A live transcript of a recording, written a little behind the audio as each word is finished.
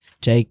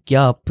Take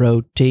your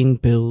protein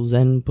pills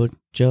and put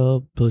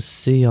your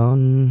pussy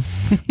on.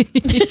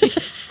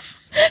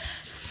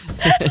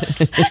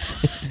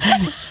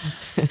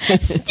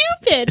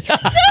 Stupid. So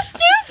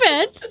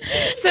stupid.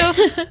 So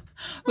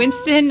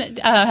Winston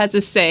has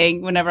this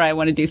saying whenever I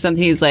want to do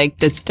something, he's like,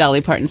 does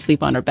Dolly Parton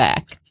sleep on her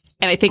back?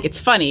 And I think it's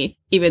funny,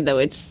 even though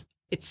it's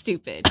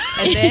stupid.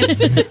 And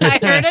then I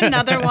heard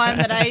another one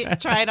that I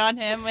tried on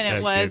him, and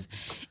it was,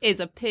 is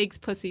a pig's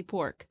pussy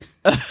pork?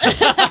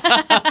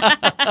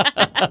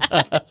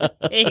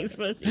 Pig's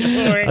pussy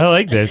pork. I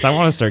like this. I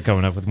want to start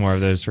coming up with more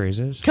of those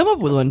phrases. Come up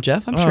with one,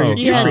 Jeff. I'm sure Oh,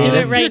 you're yeah, creative. do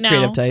it right You're a now.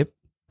 creative type.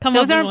 Come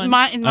Those up with aren't one.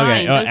 mine.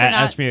 Okay, Those are not.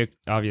 ask me an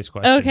obvious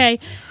question. Okay.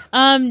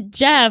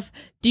 Jeff,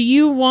 do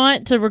you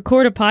want to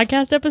record a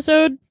podcast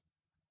episode?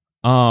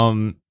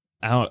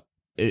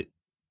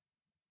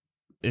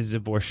 Is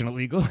abortion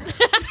illegal?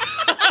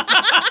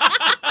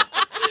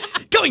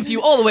 Coming to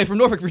you all the way from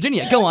Norfolk,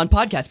 Virginia, Go On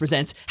Podcast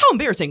presents How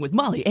Embarrassing with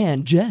Molly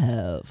and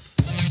Jeff.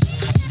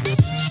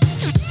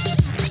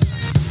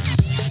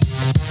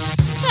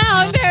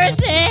 How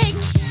embarrassing!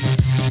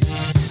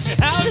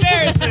 How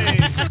embarrassing!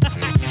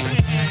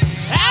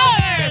 How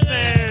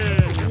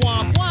embarrassing!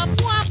 Womp, womp,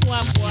 womp,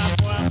 womp, womp,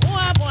 womp,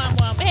 womp, womp,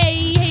 womp.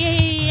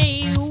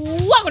 Hey.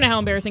 Welcome to How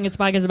Embarrassing. It's a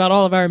podcast about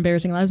all of our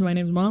embarrassing lives. My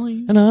name is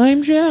Molly. And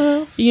I'm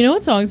Jeff. You know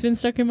what song's been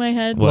stuck in my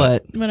head?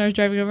 What? When I was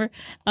driving over?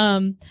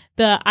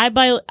 The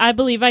I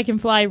Believe I Can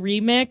Fly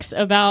remix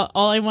about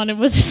all I wanted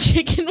was a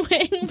chicken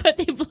wing, but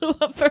they blew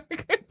up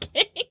Burger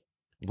King.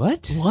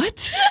 What?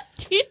 What?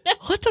 Do you know?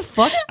 What the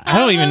fuck? I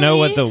don't even know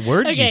what the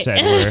words you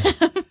said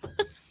were.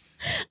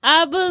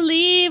 I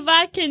believe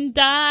I can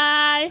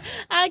die.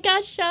 I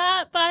got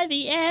shot by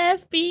the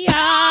FBI.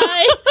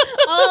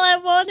 All I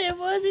wanted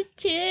was a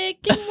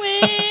chicken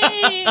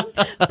wing,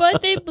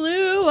 but they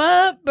blew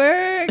up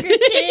Burger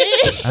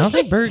King. I don't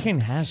think Burger King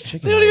has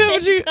chicken. They don't even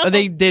wings. have a oh,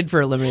 they did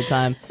for a limited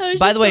time. That was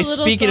By just the way, a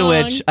little speaking of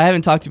which, song. I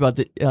haven't talked about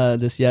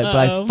this yet, but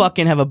I Uh-oh.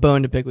 fucking have a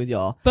bone to pick with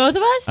y'all. Both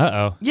of us?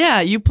 Uh-oh.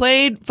 Yeah, you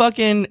played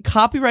fucking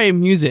copyrighted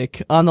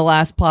music on the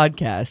last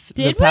podcast,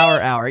 Did the Power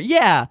we? Hour.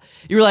 Yeah,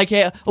 you were like,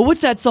 "Hey, oh,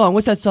 what's that song?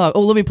 What's that song?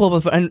 Oh, let me pull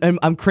up the phone." And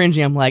I'm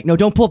cringing. I'm like, "No,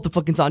 don't pull up the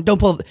fucking song. Don't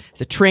pull up."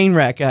 It's a train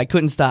wreck, and I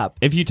couldn't stop.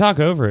 If you talk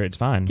over it, it's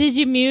fine. Did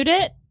you mute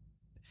it?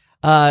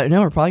 No,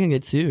 we're probably gonna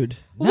get sued.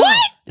 What?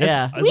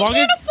 Yeah, As We long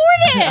can't as afford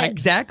yeah, it.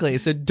 exactly.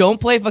 So don't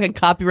play fucking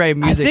copyrighted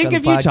I music. think on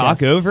if the you podcast.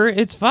 talk over it,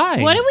 it's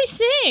fine. What did we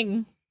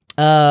sing?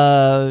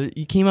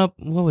 You came up.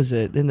 What was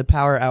it in the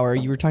Power Hour?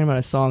 You were talking about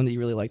a song that you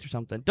really liked or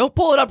something. Don't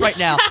pull it up right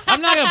now.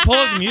 I'm not gonna pull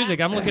up the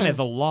music. I'm looking at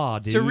the law,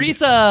 dude.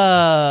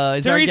 Teresa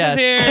is our Teresa's guest.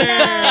 here.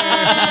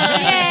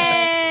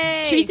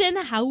 Yay! Teresa in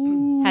the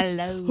house.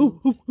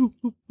 Hello.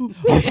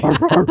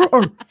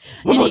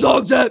 Where my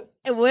dog's at?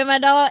 Where my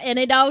dog?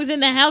 Any dogs in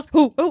the house?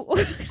 Ooh, ooh.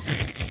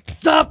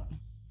 Stop!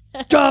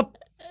 Stop!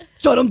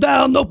 Shut them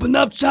down! Open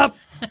up shop!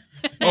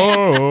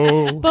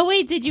 Oh. But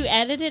wait, did you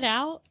edit it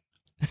out?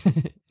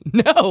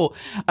 No,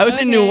 I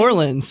was in New Okay.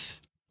 Orleans.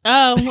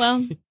 Oh well.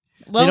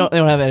 They don't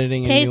have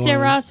editing in Que New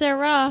sera, Orleans.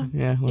 sera.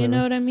 Yeah, whatever. You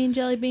know what I mean,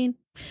 Jelly Bean?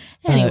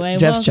 Anyway,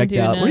 Jeff's welcome checked to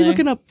out. What are you another-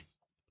 looking up?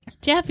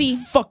 Jeffy,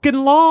 Fucking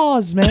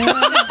laws, man. I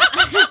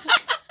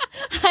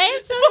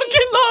have something.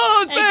 Fucking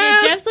laws, Okay,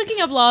 man! Jeff's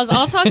looking up laws.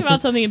 I'll talk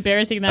about something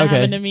embarrassing that Okay,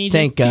 happened to me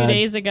thank just 2 God.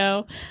 days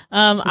ago.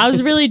 I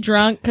was really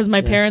drunk because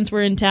my parents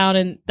were in town,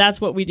 and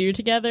that's what we do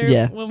together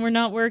Yeah. when we're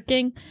not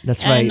working.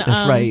 That's right. And,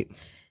 That's right.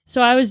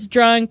 So I was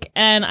drunk,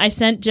 and I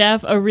sent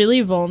Jeff a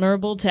really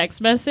vulnerable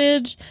text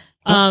message,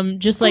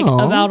 just like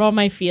Aw. about all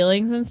my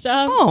feelings and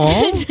stuff.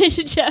 Aw.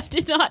 Jeff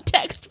did not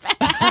text back.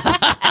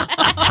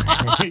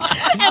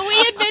 And we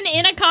had been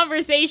in a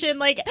conversation,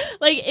 like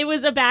it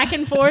was a back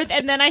and forth,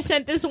 and then I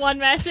sent this one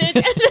message.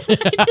 And then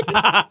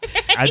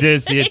I didn't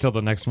see it till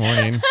the next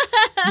morning.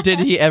 Did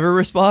he ever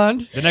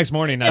respond? The next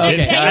morning, And I the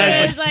did. Okay, thing all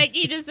right. is, like,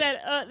 he just said,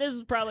 this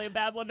is probably a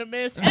bad one to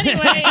miss. Anyway,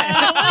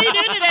 what are you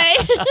doing today?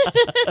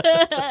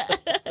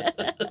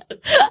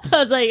 I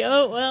was like,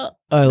 oh, well.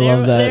 I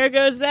love that. There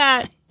goes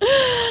that.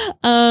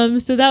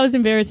 So that was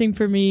embarrassing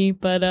for me.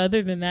 But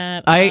other than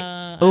that,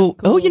 I'm Oh,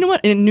 cool. you know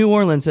what? In New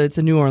Orleans, it's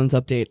a New Orleans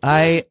update.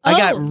 I Oh,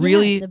 got yeah,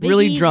 really, the Big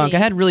really drunk. Easy. I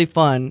had really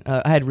fun.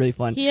 I had really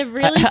fun. He had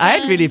really I had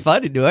fun. really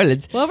fun in New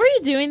Orleans. What were you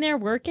doing there,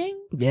 working?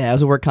 Yeah, it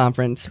was a work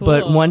conference.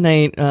 But Cool. one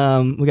night,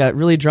 we got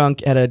really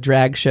drunk at a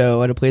drag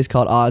show at a place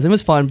called Oz. It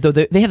was fun. Though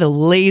they had the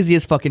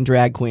laziest fucking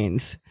drag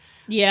queens.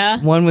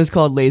 Yeah. One was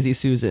called Lazy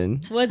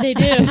Susan. What'd they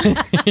do?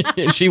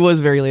 And she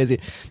was very lazy.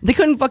 They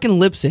couldn't fucking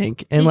lip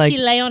sync. And Did like, she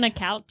lay on a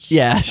couch?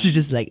 yeah, she's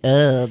just like,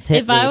 tip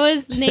If I me.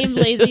 was named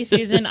Lazy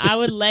Susan, I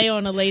would lay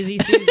on a Lazy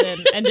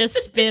Susan and just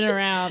spin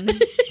around,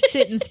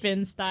 sit and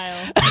spin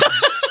style.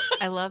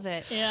 I love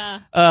it.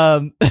 Yeah.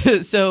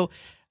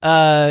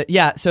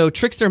 So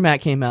Trickster Matt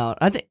came out.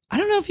 I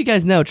don't know if you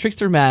guys know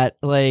Trickster Matt,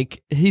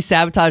 like he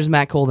sabotages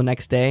Matt Cole the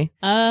next day.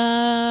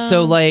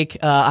 So like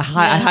I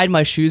hide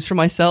my shoes for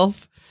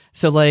myself.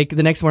 So like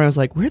the next morning I was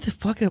like, where the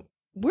fuck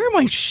where are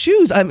my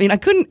shoes? I mean, I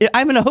couldn't.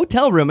 I'm in a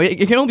hotel room. It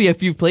can only be a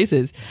few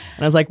places.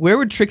 And I was like, where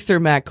would Trickster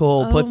Matt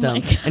Cole Oh put my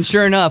them? God. And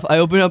sure enough, I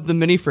opened up the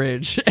mini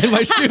fridge, and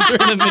my shoes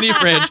are in the mini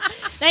fridge.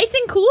 Nice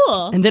and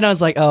cool. And then I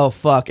was like, oh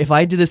fuck! If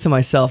I did this to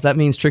myself, that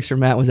means Trickster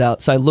Matt was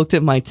out. So I looked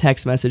at my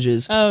text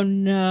messages, Oh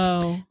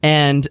no.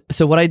 and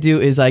so what I do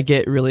is I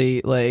get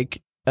really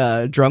like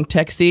drunk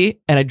texty,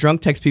 and I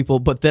drunk text people,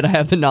 but then I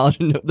have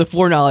the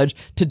foreknowledge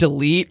to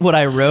delete what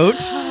I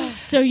wrote.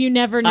 So you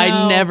never know.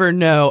 I never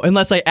know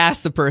unless I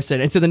ask the person.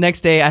 And so the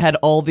next day I had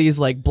all these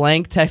like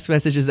blank text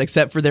messages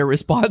except for their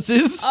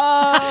responses.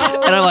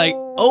 Oh. And I'm like,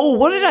 oh,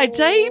 what did I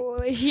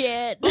type?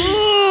 Shit.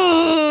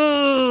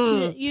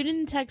 Ugh. You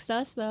didn't text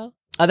us though.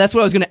 That's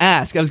what I was going to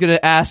ask. I was going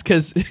to ask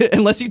because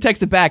unless you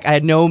texted back, I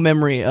had no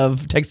memory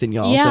of texting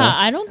y'all. Yeah, so.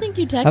 I don't think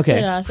you texted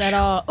Okay. us at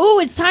all. Oh,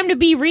 it's time to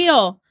be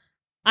real.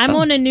 I'm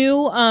on a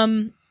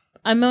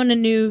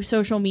new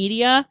social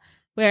media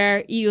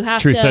where you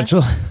have Truth to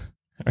Central.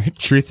 Or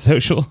Truth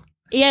Social.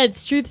 Yeah,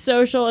 it's Truth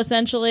Social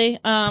essentially.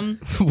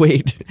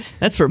 Wait,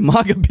 that's for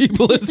MAGA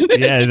people, isn't it?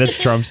 Yeah, that's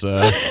Trump's No,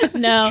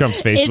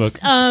 Trump's Facebook.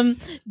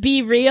 It's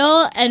Be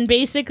Real, and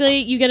basically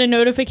you get a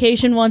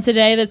notification once a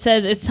day that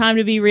says it's time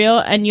to be real,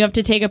 and you have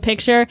to take a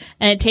picture,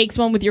 and it takes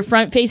one with your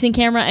front-facing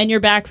camera and your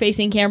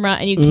back-facing camera,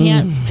 and you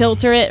can't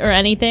filter it or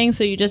anything,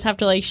 so you just have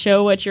to like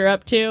show what you're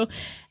up to.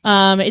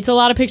 It's a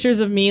lot of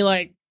pictures of me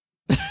like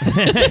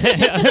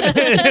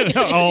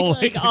all,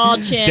 like all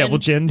chin, double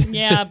chinned.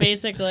 yeah,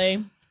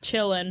 basically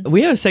chilling.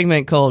 We have a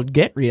segment called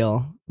Get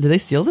Real. Did they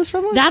steal this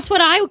from us? That's what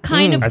I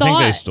kind of I thought. think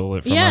they stole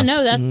it from yeah, us.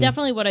 no, that's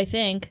definitely what I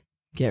think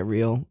Get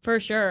Real. for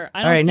sure. I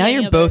All don't right, see now any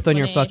you're other both on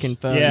your explanation.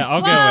 fucking phones. Yeah,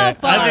 I'll go Well,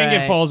 with it. I think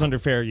fine. it falls under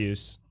fair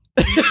use.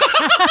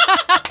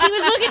 He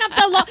was looking up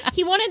the law.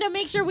 He wanted to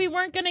make sure we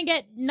weren't going to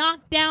get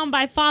knocked down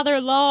by Father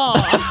Law.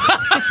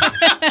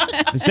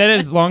 It said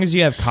as long as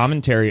you have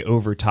commentary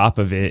over top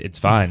of it, it's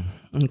fine.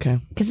 Okay.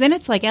 Because then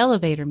it's like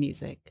elevator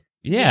music.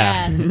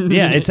 Yeah. Yes.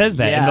 Yeah, it says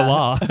that in the Yeah.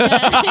 law.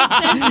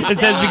 It It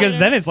says because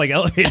then it's like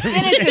elevator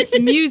Then music. it's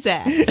just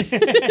music.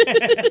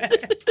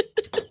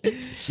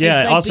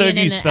 Yeah, It's like also if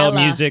being you in spell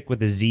Ella. music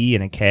with a Z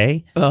and a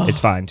K, Oh. it's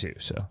fine too.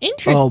 So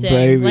Interesting. Oh,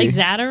 baby. Like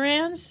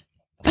Zatarans?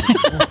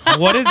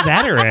 what is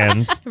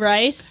Zatarans?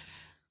 Rice?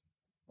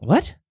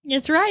 What?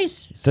 It's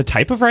rice. It's a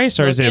type of rice,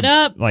 or is Look it it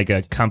up. like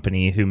a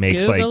company who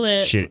makes Google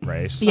like it. shit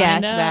rice? Yeah,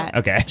 Find it's out. that.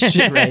 Okay.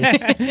 Shit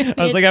rice.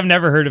 I was like, I've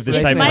never heard of this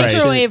Rice type of rice.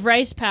 Microwave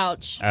rice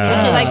pouch. Oh. which Which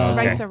is is like like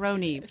okay.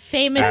 rice-a-roni.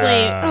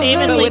 famously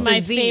But with my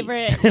a Z.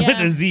 favorite. With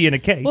Yeah. a Z and a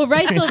K. Well,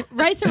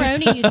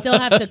 rice-a-roni you still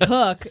have to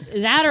cook.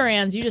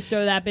 Zatarans, you just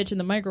throw that bitch in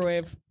the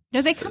microwave.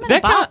 No, they come in that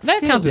a box, that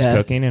too. counts as Yeah.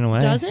 cooking in a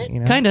way. Does it?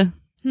 You know? Kinda.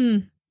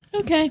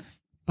 Okay.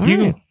 All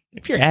You- right.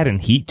 If you're adding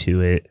heat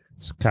to it,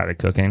 it's kind of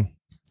cooking.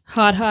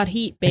 Hot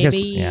heat, I baby.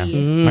 guess, yeah.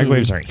 Mm,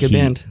 Microwaves aren't good heat.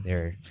 band.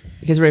 They're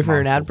You guys ready for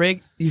an Awful. ad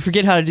break? You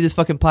forget how to do this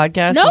fucking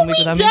podcast? No, one week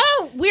we without me?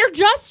 don't. We're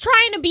just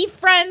trying to be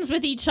friends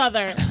with each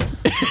other.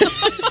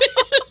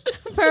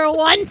 For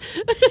once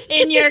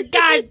in your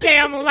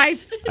goddamn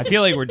life. I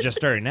feel like we're just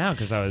starting now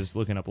because I was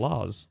looking up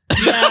laws.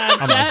 Yeah,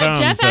 On my phone,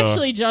 Jeff so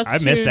actually just I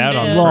missed tuned out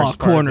on in. the Law first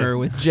part of Corner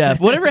with Jeff.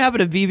 Whatever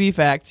happened to VB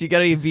Facts? You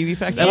got any VB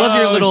Facts? I love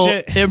your Oh, little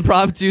shit.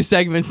 impromptu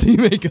segments that you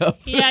make up.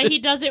 Yeah, he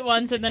does it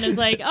once and then is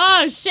like,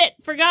 "Oh shit,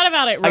 forgot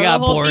about it." Wrote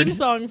got a whole bored. theme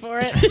song for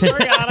it.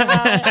 Forgot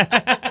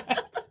about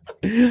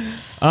it.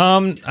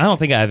 I don't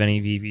think I have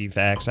any VV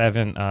facts. I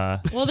haven't.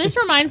 Well, this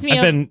reminds me I've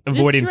of been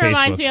avoiding this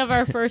reminds Facebook. me of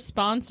our first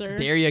sponsor.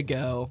 There you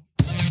go.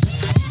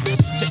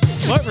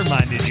 What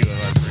reminded you of our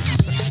first?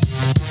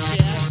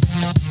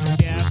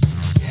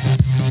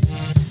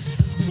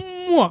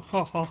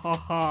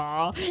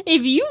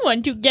 If you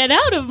want to get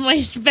out of my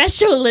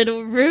special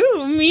little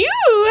room, you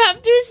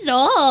have to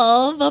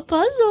solve a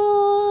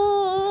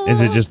puzzle.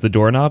 Is it just the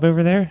doorknob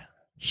over there?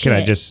 Can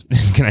I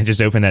Shit.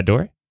 just open that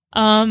door?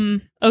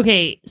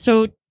 Okay,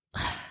 so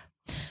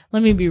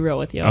let me be real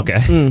with you.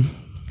 Okay.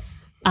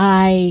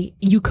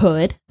 You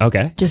could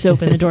Okay. just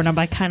open the doorknob.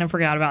 I kind of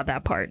forgot about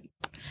that part.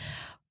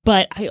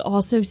 But I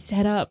also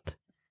set up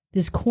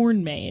this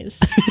corn maze.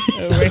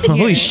 over Holy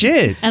here.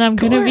 shit. And I'm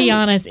gonna be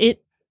honest,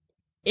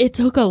 it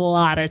took a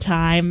lot of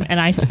time, and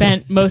I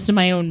spent most of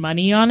my own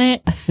money on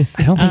it.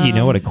 I don't think you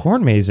know what a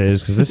corn maze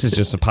is because this is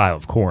just a pile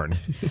of corn.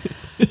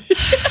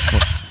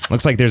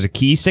 Looks like there's a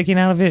key sticking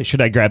out of it.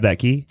 Should I grab that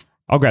key?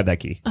 I'll grab that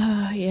key.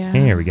 Yeah.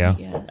 Here we go.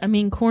 Yeah. I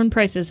mean, corn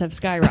prices have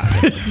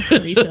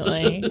skyrocketed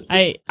recently.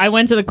 I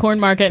went to the corn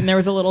market and there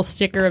was a little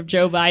sticker of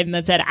Joe Biden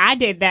that said, "I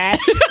did that."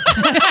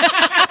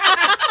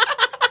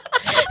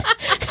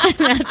 And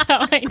that's how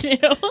I knew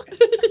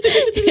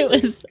it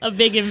was a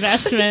big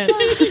investment.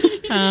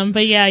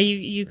 But yeah,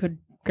 you could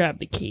grab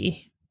the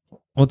key.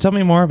 Well, tell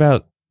me more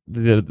about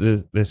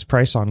this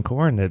price on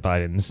corn that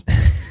Biden's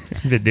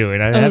been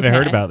doing. I haven't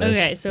heard about this.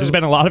 Okay, so- there's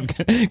been a lot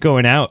of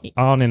going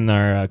on in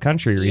our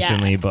country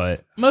recently,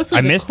 but Mostly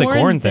I the missed the corn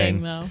corn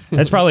thing. though.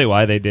 That's probably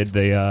why they did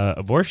the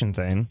abortion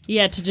thing.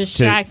 Yeah, to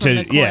distract from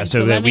the corn. Yeah, so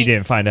that let we me-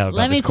 didn't find out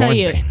let about me this corn tell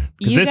you, thing.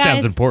 Because you this sounds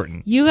guys-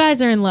 important. You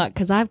guys are in luck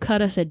because I've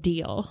cut us a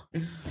deal.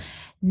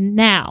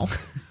 Now,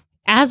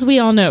 as we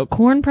all know,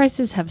 corn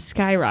prices have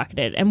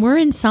skyrocketed, and we're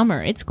in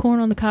summer. It's corn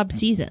on the cob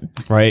season.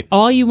 Right.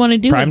 All you want to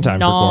do Prime is time for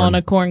gnaw corn. on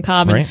a corn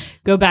cob and Right.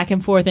 go back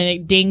and forth, and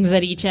it dings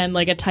at each end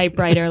like a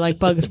typewriter, like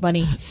Bugs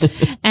Bunny.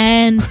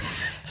 And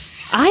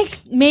I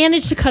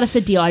managed to cut us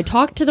a deal. I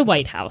talked to the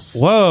White House.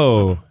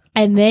 Whoa.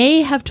 And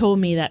they have told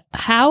me that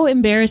How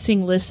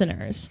Embarrassing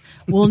listeners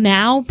will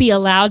now be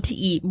allowed to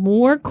eat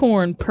more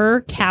corn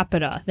per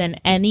capita than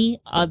any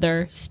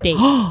other state.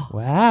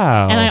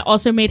 Wow. And I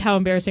also made How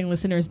Embarrassing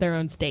listeners their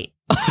own state.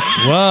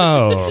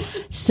 Whoa.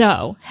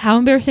 So, How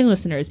Embarrassing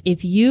listeners,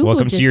 if you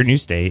Welcome will to your new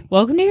state.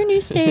 welcome to your new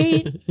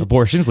state.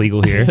 Abortion's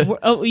legal here.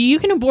 Oh, you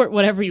can abort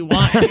whatever you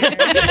want.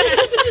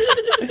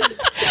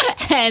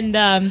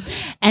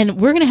 And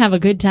we're gonna have a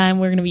good time.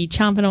 We're gonna be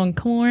chomping on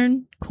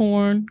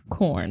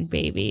corn,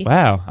 baby.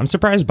 Wow. I'm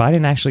surprised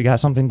Biden actually got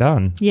something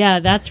done. Yeah,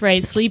 that's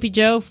right. Sleepy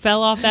Joe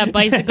fell off that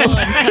bicycle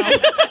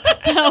and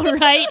fell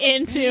right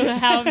into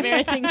How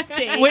Embarrassing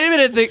state. Wait a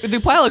minute, the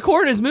pile of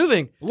corn is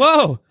moving.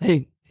 Whoa.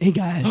 Hey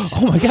guys.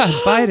 Oh my God,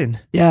 Biden.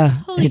 Yeah.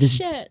 Holy hey, this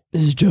shit.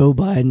 is Joe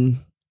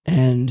Biden.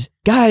 And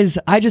guys,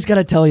 I just got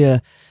to tell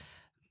you,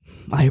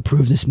 I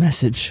approve this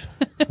message.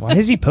 Why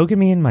is he poking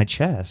me in my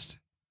chest?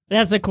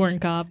 That's a corn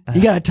cob.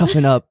 You got to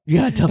toughen up. You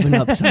got to toughen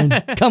up, son.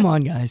 Come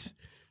on, guys.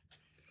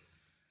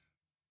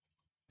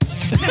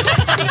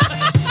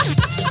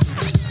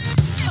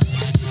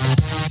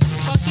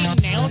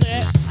 Fucking nailed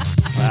it.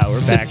 Wow,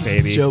 we're back,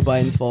 baby. Joe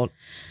Biden's fault.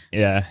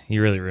 Yeah,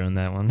 you really ruined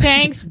that one.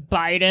 Thanks,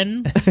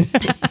 Biden.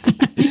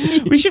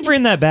 We should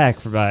bring that back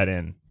for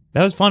Biden.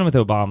 That was fun with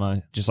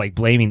Obama, just like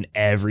blaming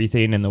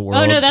everything in the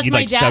world. Oh no, that's you, my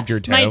like, dad. stubbed your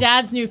toe. My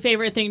dad's new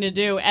favorite thing to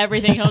do.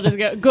 Everything he'll just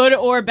go, good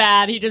or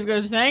bad. He just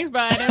goes, "Thanks,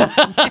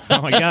 Biden."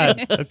 Oh my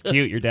God, that's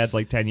cute. Your dad's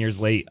like 10 years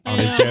late on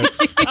his I know.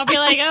 jokes. I'll be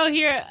like, "Oh,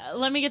 here,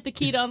 let me get the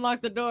key to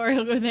unlock the door."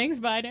 He'll go, "Thanks,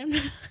 Biden."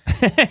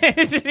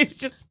 It's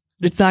just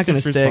It's not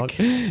going to his stick.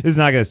 response. It's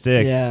not gonna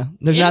stick. Yeah.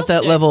 There's It'll not that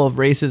stick. level of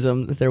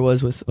racism that there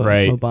was with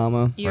Right.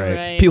 Obama. You're Right.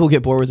 right. People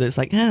get bored with it. It's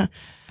like, I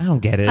don't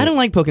get it. I don't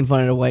like poking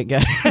fun at a white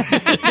guy.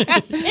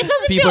 It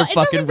doesn't People feel. are It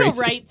fucking doesn't feel racist.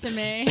 right to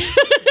me.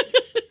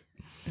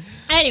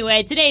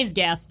 Anyway, today's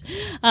guest,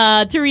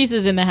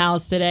 Teresa's in the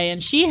house today,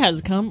 and she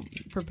has come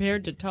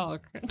prepared to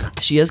talk.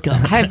 She has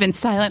come. I've been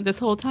silent this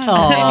whole time.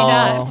 Oh. Maybe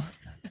not.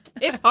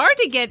 It's hard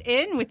to get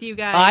in with you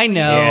guys. I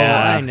know.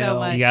 Yeah. I know. So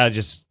much. You gotta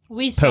just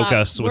We Poke suck.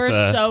 us with We're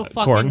the so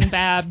fucking corn.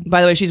 bad.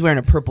 By the way, she's wearing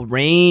a Purple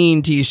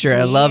Rain t-shirt.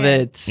 I love Yeah.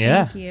 it.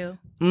 Yeah. Thank you.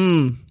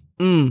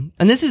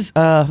 And this is,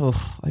 I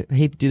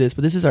hate to do this,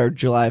 but this is our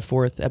July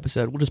 4th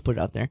episode. We'll just put it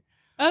out there.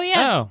 Oh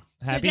yeah. Oh,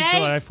 happy Today,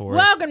 July 4th.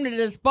 welcome to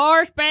the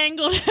Star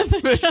Spangled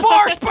The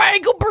Star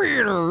Spangled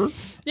Banner.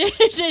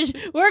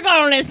 We're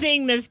going to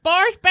sing the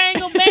Star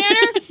Spangled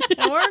Banner,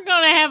 and we're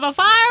going to have a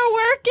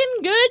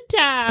fireworking good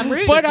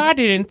time. But I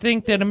didn't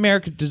think that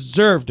America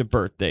deserved a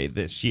birthday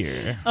this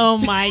year. Oh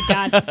my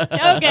God.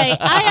 Okay,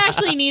 I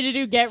actually need to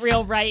do Get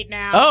Real right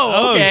now.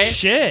 Oh, okay. Oh,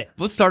 shit.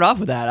 Let's start off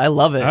with that. I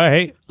love it. All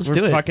right. Let's We're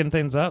do it. fucking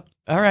things up.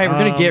 All right, we're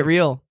going to get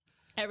real.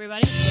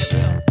 Everybody, Get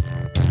Real.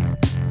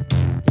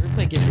 You ever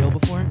played Get Real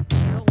before?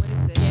 Oh,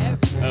 what is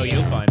it? Oh,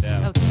 you'll find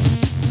out. Okay.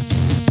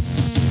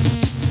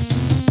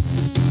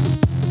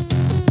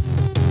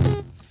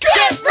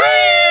 Get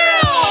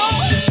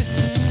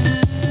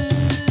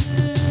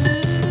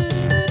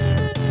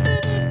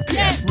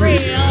Get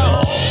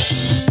Real.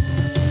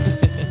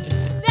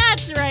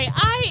 That's right.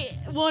 I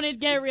wanted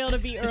Get Real to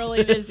be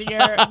early this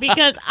year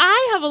because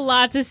I have a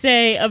lot to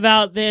say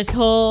about this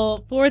whole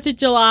 4th of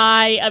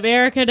July,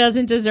 America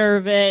doesn't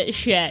deserve it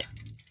shit.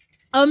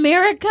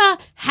 America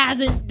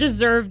hasn't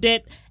deserved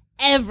it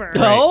ever.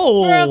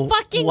 Oh, For a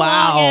fucking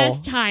wow. long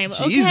ass time.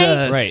 Okay?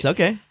 Jesus. Right.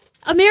 Okay.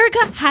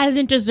 America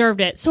hasn't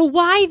deserved it. So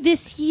why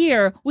this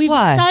year we've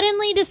Why?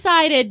 suddenly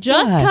decided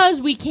just Why?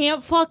 because we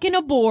can't fucking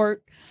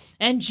abort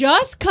and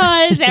just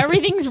because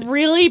everything's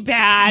really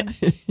bad.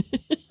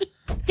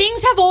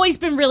 Things have always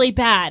been really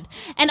bad.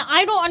 And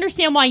I don't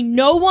understand why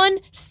no one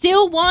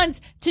still wants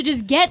to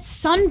just get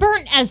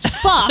sunburnt as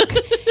fuck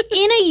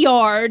in a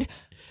yard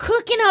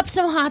cooking up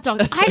some hot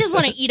dogs. I just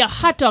want to eat a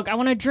hot dog. I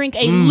want to drink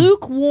a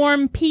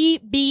lukewarm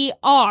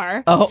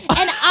PBR. Oh.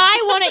 And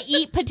I want to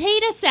eat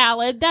potato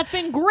salad that's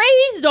been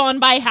grazed on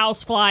by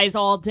houseflies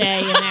all day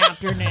and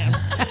afternoon.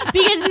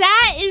 Because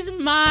that is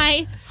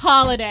my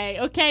holiday,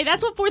 okay?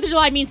 That's what 4th of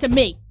July means to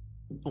me.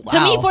 To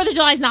me, Wow. 4th of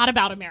July is not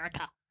about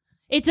America.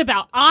 It's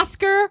about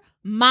Oscar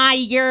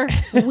Mayer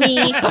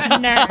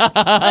wieners,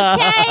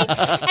 okay?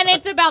 And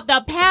it's about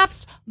the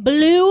Pabst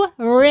Blue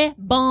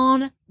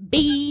Ribbon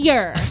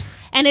beer.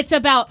 And it's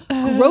about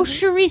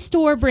grocery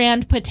store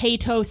brand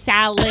potato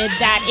salad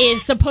that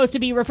is supposed to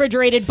be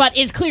refrigerated but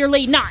is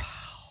clearly not.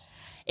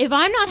 If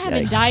I'm not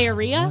having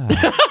diarrhea,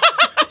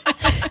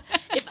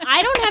 if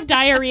I don't have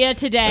diarrhea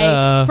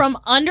today from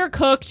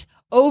undercooked,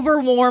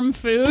 overwarm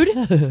food,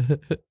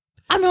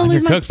 I'm going to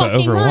lose my Undercooked, but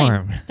fucking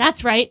overwarm. mind.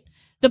 That's right.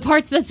 The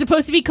parts that's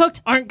supposed to be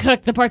cooked aren't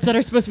cooked. The parts that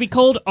are supposed to be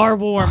cold are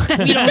warm.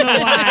 We don't know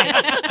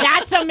why.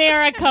 That's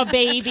America,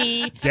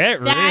 baby. Get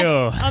real.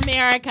 That's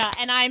America.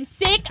 And I'm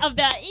sick of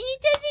the,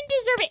 it doesn't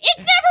deserve it. It's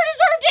never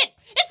deserved it.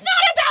 It's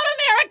not about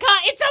America.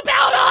 It's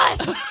about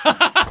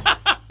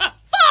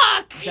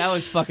That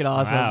was fucking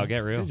awesome. Wow, get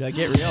real. Good job.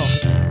 Get real.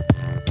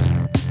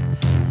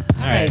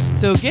 All right.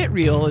 So Get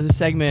Real is a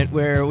segment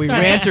where we Sorry.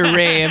 rant or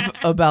rave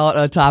about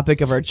a topic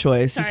of our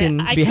choice. Sorry, you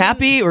can I be couldn't-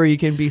 happy or you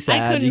can be I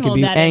sad. couldn't You can hold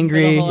be that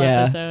angry. in for the whole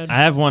Yeah. episode. I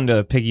have one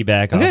to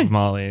piggyback Okay. off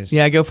Molly's.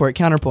 Yeah, go for it.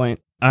 Counterpoint.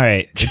 All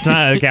right. It's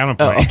not a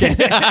counterpoint.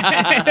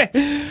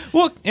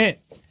 Well,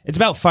 it's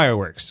about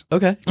fireworks.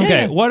 Okay. Okay.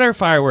 Yeah. What are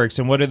fireworks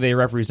and what do they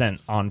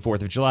represent on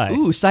 4th of July?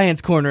 Ooh,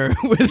 Science Corner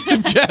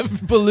with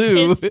Jeff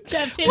Ballou.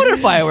 Jeff's What are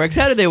fireworks?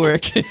 How do they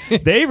work?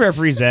 They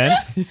represent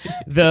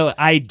the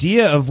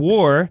idea of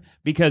war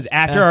because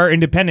after our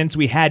independence,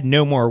 we had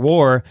no more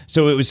war.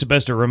 So it was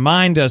supposed to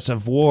remind us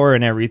of war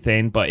and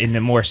everything, but in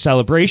a more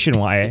celebration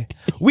way.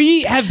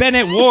 We have been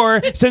at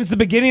war since the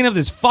beginning of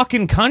this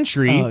fucking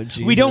country. Oh,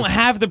 Jesus. We don't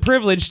have the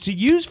privilege to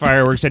use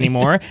fireworks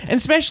anymore. And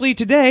especially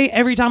today,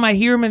 every time I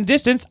hear them in the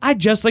distance, I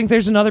just think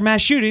there's another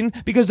mass shooting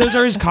because those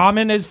are as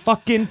common as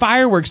fucking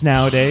fireworks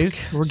nowadays.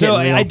 We're So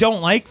getting real. I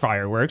don't like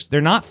fireworks.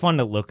 They're not fun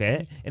to look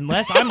at.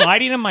 Unless I'm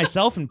lighting them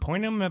myself and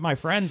pointing them at my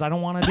friends, I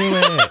don't want to do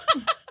it.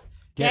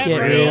 Get Get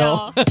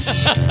real.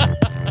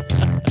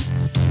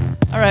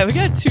 All right, we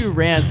got 2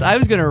 rants. I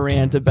was going to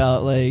rant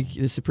about like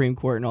the Supreme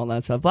Court and all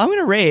that stuff, but I'm going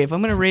to rave.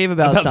 I'm going to rave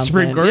about About the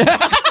something. Supreme Court?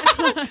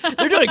 Yeah.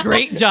 They're doing a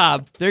great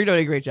job. They're doing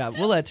a great job.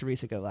 We'll let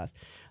Teresa go last.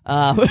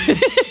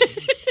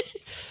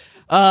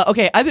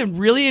 Okay, I've been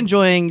really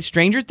enjoying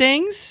Stranger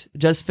Things.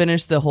 Just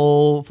finished the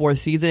whole 4th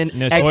season.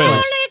 No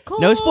Excellent.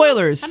 spoilers. No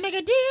spoilers. I make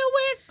a deal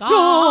with God,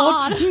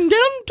 God. get 'em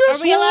to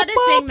Are we allowed to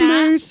swap sing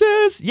that?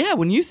 places. Yeah,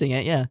 when you sing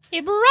it, yeah.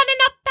 Keep running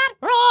up that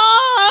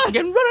road.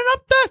 Again, running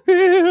up that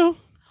hill.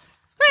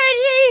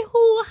 Ready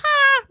who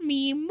ha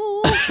me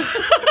move.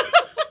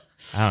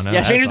 I don't know. Yeah,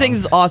 that Stranger song. Things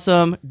is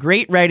awesome.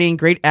 Great writing,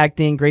 great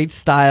acting, great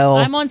style.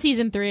 I'm on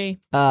season 3.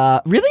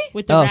 Really?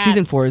 With the rats.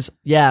 Season 4 is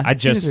I season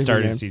just 3 is really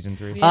started good. season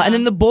 3. Yeah. And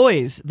then The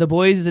Boys. The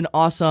Boys is an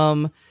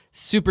awesome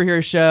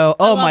superhero show.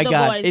 I Oh love my The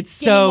god, Boys. it's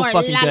Give me so more.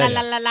 fucking la, good.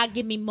 La, la, la, la,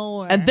 give me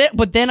more. And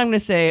then I'm gonna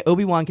say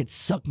Obi-Wan could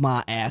suck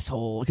my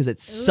asshole because it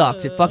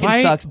sucks. It fucking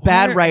Why- sucks.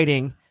 Bad why-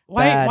 writing.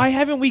 Why Bad. why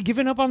haven't we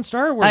given up on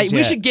Star Wars yet?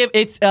 We should give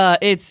it's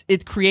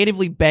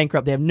creatively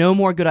bankrupt. They have no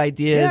more good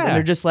ideas, Yeah. and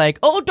they're just like,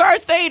 oh,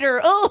 Darth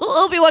Vader,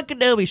 oh, Obi-Wan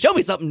Kenobi, show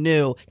me something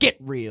new. Get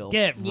real.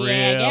 Get real.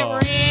 yeah,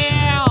 get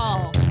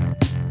real.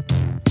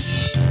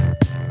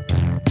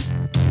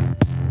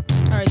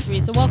 All right,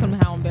 Teresa, welcome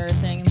to How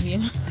Embarrassing.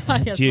 I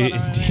guess Do you- what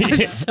I- do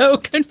you- So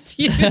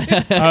confused.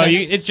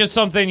 it's just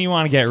something you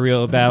want to get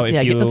real about. If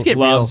Yeah, you let's get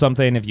love real.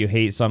 something, if you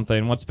hate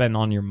something, what's been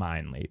on your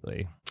mind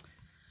lately?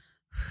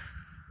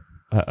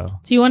 Uh-oh.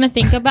 Do you want to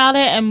think about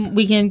it and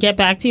we can get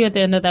back to you at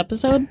the end of the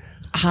episode?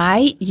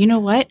 You know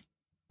what?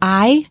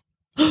 I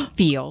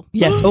feel,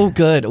 Yes. Oh,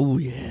 good. Oh,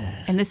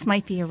 yes. and this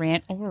might be a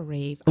rant or a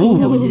rave. Ooh, I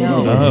don't yeah.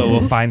 know. Oh,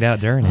 we'll find out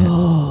during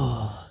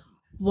it.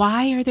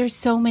 Why are there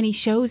so many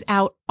shows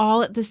out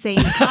all at the same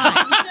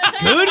time?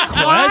 Good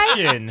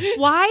question.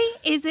 Why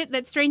is it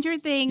that Stranger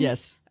Things,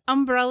 Yes.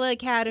 Umbrella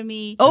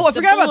Academy, Oh, I The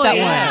forgot about that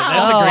Boys, one.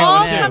 That's a Oh, great all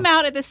one, too. come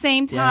out at the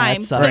same Yeah, that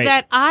time, sucks. so Right.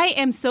 that I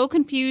am so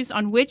confused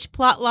on which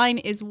plot line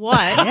is what,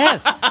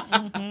 Yes.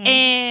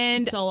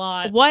 and It's a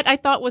lot. what I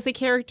thought was a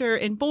character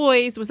in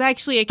Boys was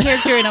actually a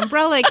character in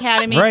Umbrella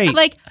Academy. Right.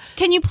 Like,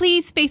 can you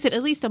please space it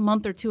at least a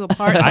month or 2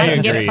 apart so I I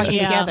can get it agree. fucking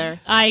together?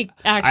 I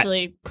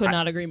actually could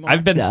not agree more.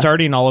 I've been Yeah.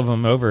 starting all of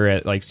them over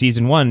at like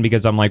season 1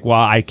 because I'm like, well,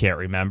 I can't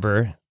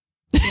remember.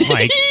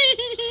 Like,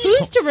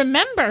 Who's to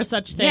remember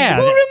such things? Yeah.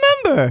 Who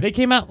remember? they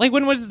came out, like,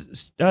 when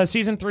was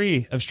season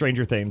 3 of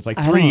Stranger Things? Like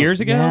I 3 don't- years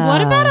ago? yeah.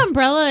 What about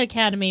Umbrella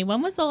Academy?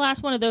 When was the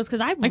last one of those?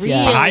 Because I Like really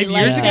 5 like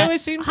years that. ago, it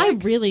seems I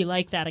like? really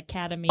like that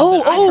Academy.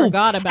 Oh, but oh. I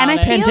forgot about And I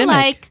it. feel Pandemic.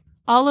 like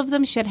all of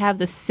them should have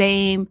the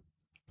same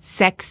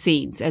sex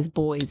scenes as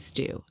Boys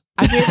do.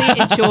 I really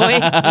enjoy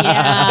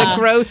Yeah. the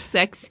gross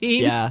sex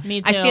scenes. Yeah.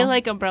 Me too. I feel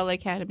like Umbrella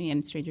Academy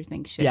and Stranger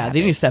Things should Yeah, have they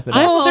it. need to step it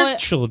I up. Oh, they're thought-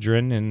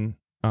 children and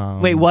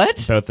Wait,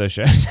 what? both those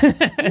shows.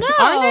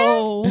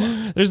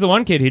 No. There's the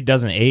one kid who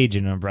doesn't age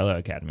in Umbrella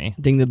Academy.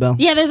 Ding the bell.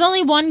 Yeah, there's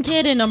only one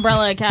kid in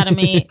Umbrella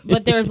Academy,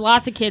 but there's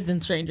lots of kids in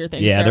Stranger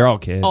Things. Yeah, they're all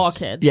kids. All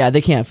kids. Yeah,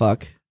 they can't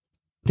fuck.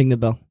 Ding the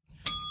bell.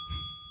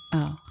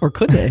 Oh. Or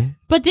could they?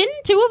 But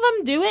didn't 2 of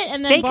them do it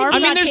and then They could- Barbie I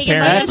mean, got there's taken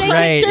by parents. the That's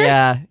right. sister?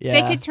 Yeah, yeah.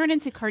 They could turn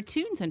into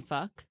cartoons and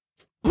fuck.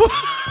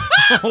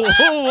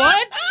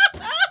 What?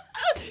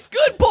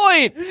 Good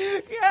point.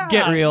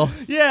 Get real.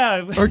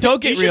 Yeah. Or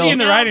don't You get should real. be in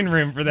the writing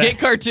room for that. Get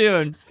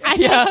cartoon.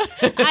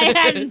 I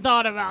hadn't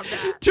thought about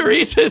that.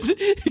 Teresa's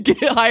get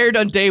hired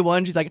on day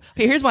 1. She's like,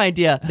 hey, here's my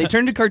idea. They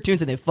turn to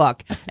cartoons and they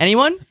fuck.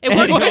 Anyone?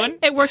 Anyone?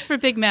 It works for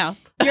Big Mouth.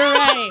 You're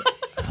right.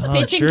 Oh,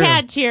 Pitch and true.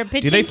 catch here.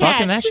 Pitch Do they and fuck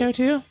catch. in that show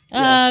too?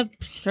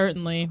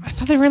 Certainly. I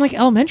thought they were in like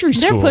elementary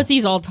school. Their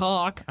pussies all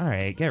talk. All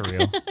right, get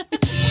real.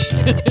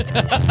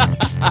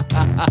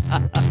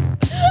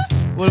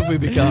 What have we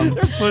become?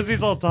 Their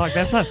pussies all talk.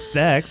 That's not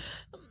sex.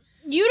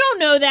 You don't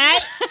know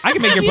that. I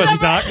can make your pussy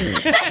talk.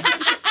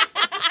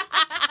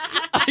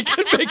 I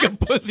could make a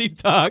pussy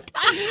talk.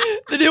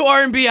 The new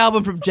R&B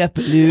album from Jeff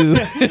Ballou.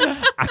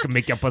 I can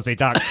make your pussy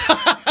talk.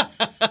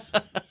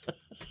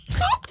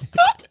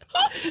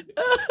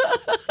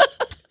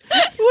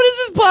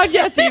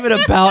 podcast even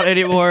about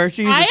anymore?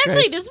 Jesus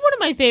Christ. This is one of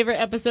my favorite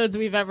episodes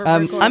we've ever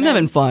recorded. I'm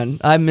having fun.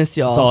 I missed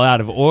y'all. It's all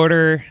out of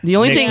order. The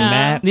only Mix thing, and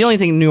match. the only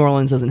thing New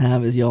Orleans doesn't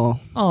have is y'all.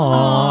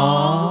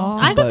 Aww.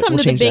 I could But come we'll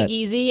to the change Big that.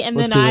 Easy, and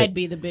Let's then do it. I'd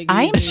be the Big Easy.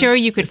 I'm sure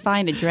you could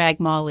find a drag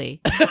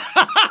Molly.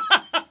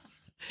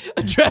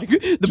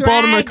 The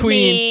Baltimore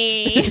Queen.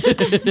 Me.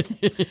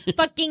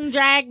 Fucking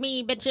drag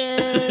me,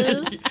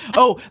 bitches.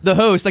 Oh, the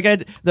host.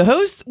 The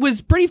host was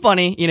pretty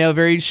funny,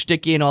 very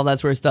shticky and all that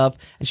sort of stuff.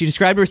 And she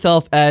described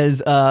herself as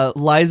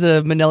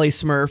Liza Minnelli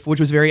Smurf, which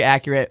was very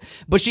accurate.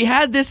 But she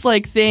had this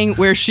thing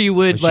where she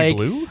would Was she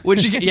blue?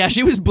 Yeah,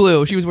 she was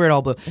blue. She was wearing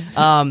all blue.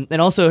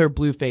 And also her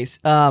blue face.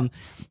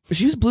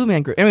 She was Blue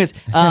Man Group. Anyways,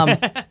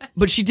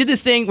 but she did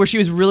this thing where she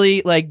was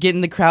really getting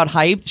the crowd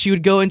hyped. She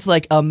would go into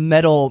a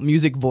metal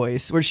music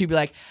voice where she'd be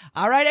like,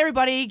 "All right,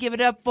 everybody, give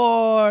it up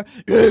for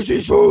Nancy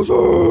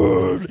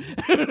Susan.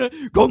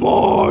 Come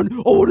on, I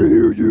want to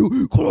hear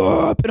you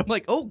clap." And I'm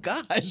like, "Oh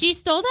God." She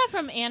stole that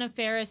from Anna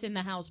Faris in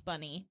The House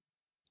Bunny.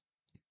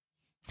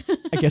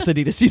 I guess I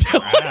need to see that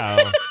one. Wow.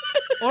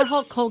 Or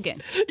Hulk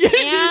Hogan. Yeah,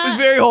 it was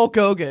very Hulk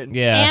Hogan.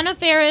 Yeah. Anna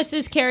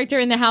Faris's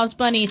character in The House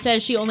Bunny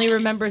says she only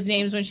remembers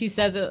names when she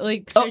says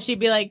it. She'd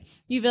be like,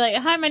 you'd be like,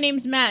 "Hi, my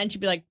name's Matt," and she'd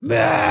be like,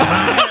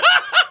 That's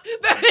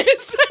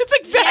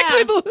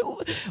exactly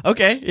the.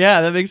 Okay,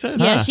 yeah, that makes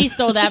sense. "Yeah, she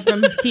stole that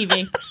from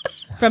TV,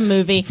 from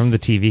movie, From the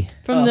TV.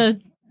 from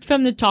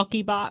the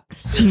talkie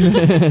box."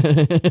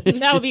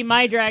 That would be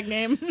my drag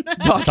name.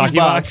 Talkie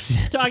box.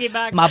 Talkie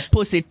box. My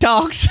pussy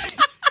talks.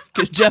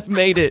 Because Jeff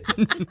made it.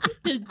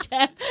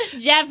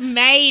 Jeff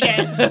made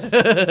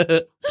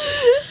it.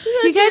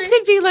 You guys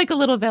could be like a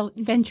little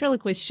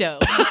ventriloquist show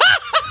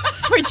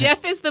where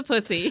Jeff is the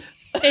pussy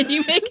and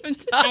you make him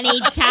talk. And he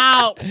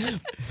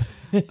talks.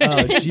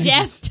 Oh, Jesus.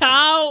 Jeff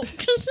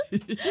talks.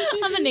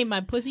 I'm gonna name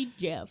my pussy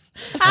Jeff.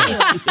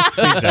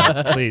 Please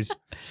don't. Please.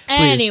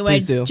 Anyway,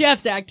 please do.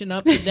 Jeff's acting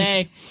up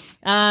today.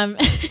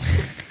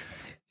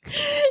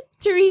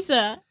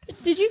 Teresa,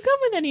 did you come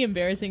with any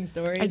embarrassing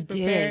stories I did.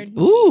 prepared?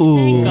 Ooh.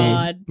 Thank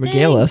God.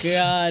 Regale us.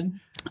 Thank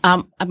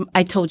God.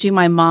 I told you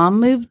my mom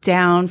moved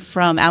down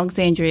from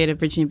Alexandria to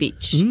Virginia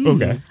Beach.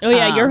 Okay. Oh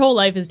yeah, your whole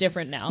life is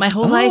different now. My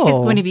whole life is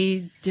Oh. going to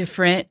be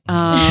different.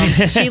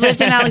 She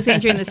lived in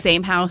Alexandria in the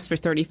same house for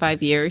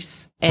 35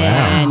 years.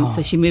 And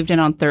so she moved in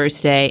on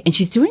Thursday and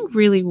she's doing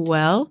really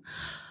well.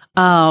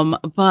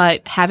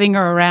 But having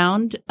her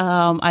around,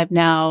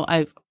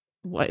 I've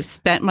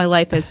spent my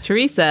life as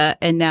Teresa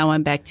and now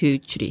I'm back to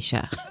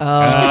Trisha.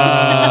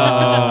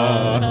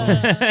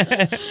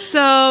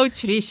 So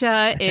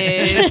Trisha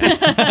is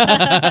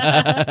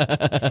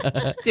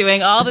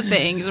doing all the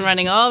things,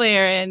 running all the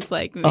errands,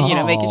 making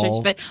sure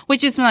she's fit,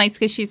 which is nice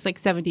because she's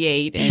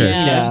 78 and Sure.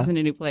 Yeah. she's in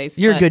a new place.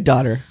 You're a but- good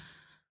daughter.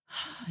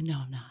 No,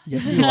 I'm not.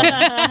 Yes, you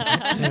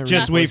are.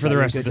 Just wait for the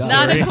rest of the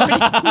Not story.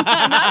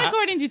 not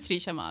according to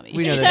Trisha, mommy.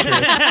 We know the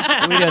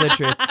truth. We know the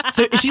truth.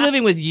 So is she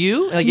living with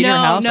you? In your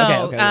house?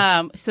 No.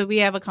 Okay. So we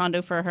have a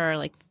condo for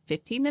her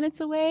 15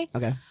 minutes away,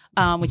 Okay.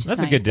 Which is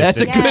That's a nice. good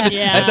That's a distance. good.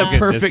 Yeah. That's a Good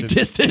perfect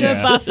distance. Good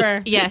Yeah.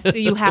 buffer. Yes, so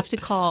you have to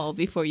call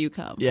before you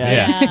come.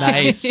 Yes. Yeah.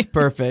 Nice.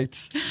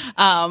 Perfect.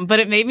 But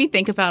it made me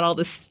think about all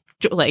this,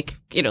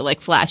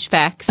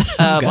 flashbacks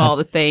of all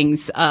the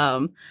things.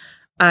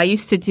 I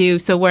used to do,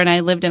 so when I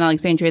lived in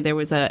Alexandria, there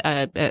was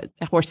a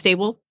horse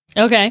stable,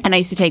 Okay. and I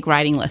used to take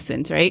riding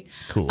lessons, right?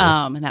 Cool.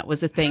 And that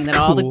was a thing that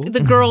all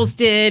the girls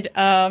did,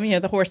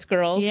 the horse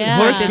girls. Yeah.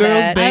 Horse did girls,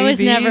 that. baby. I was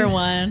never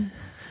one.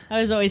 I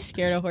was always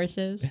scared of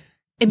horses.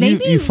 It made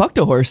me You fucked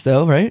a horse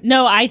though, right?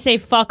 No, I say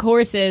fuck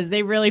horses.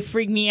 They really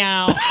freak me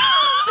out.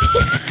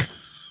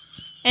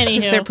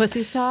 Anywho. their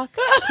pussies talk.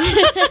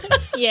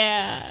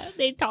 Yeah.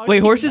 They talk. Wait,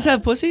 to me horses about-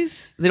 have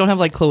pussies? They don't have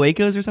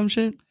cloacas or some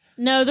shit?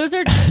 No, those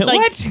are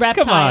What? reptiles.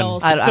 Come on.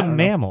 It's I a don't know.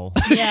 mammal.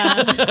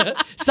 Yeah.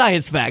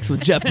 Science facts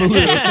with Jeff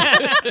Malou.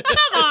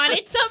 Come on,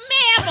 it's a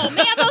mammal.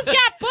 Mammals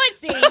got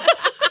pussy.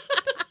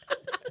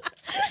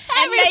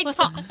 And they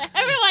talk.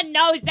 Everyone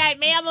knows that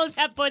mammals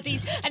have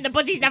pussies, and the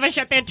pussies never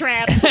shut their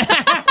traps.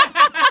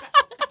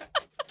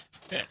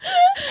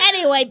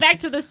 Anyway, back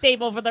to the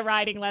stable for the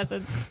riding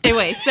lessons.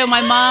 Anyway, so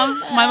my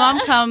mom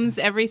comes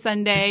every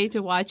Sunday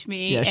to watch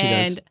me. Yeah, she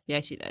does.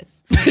 Yeah, she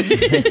does.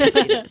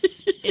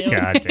 Ew.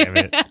 God damn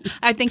it.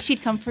 I think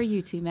she'd come for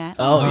you too, Matt.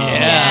 Oh,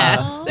 yeah.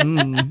 Aw.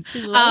 Mm.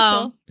 She's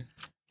local.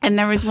 And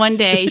there was one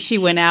day she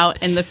went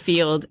out in the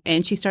field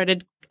and she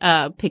started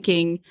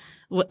picking.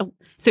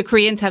 So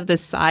Koreans have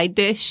this side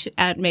dish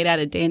made out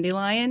of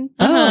dandelion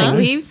Nice.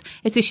 leaves,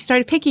 and so she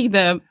started picking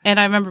them. And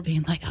I remember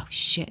being like, "Oh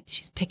shit,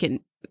 she's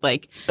picking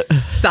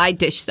side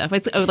dish stuff."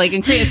 It's in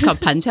Korean it's called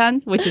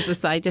panchan, which is a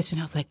side dish. And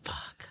I was like,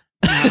 "Fuck."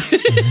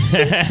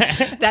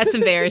 That's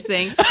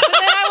embarrassing. But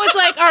then I was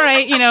like, all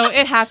right,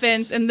 it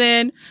happens. And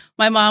then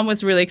my mom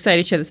was really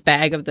excited. She had this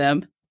bag of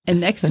them. And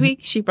next week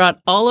she brought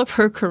all of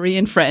her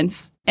Korean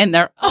friends and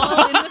they're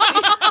all in the field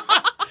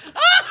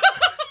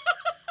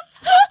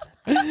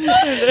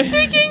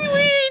picking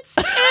weeds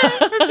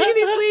or picking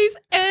these leaves.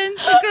 And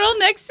the girl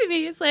next to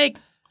me is like,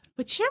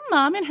 "What's your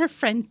mom and her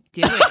friends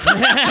doing?" And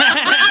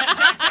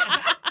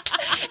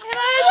I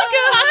had to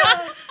go,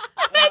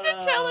 and then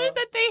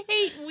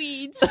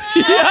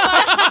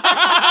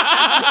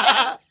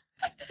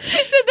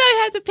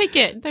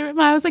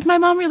I was like, my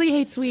mom really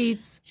hates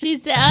weeds.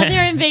 She's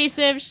they're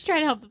invasive. She's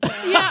trying to help the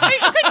plant. Yeah,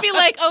 I couldn't be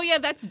like, oh yeah,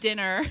 that's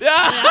dinner.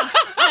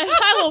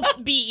 I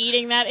will be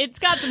eating that. It's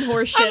got some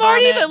horse shit I'm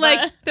already on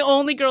it, the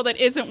only girl that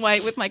isn't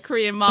white with my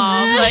Korean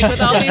mom, like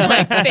with all these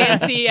like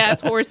fancy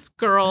ass horse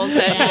girls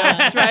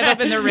that drive up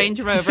in their Range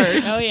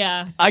Rovers. Oh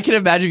yeah. I can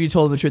imagine if you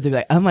told them the truth, they'd be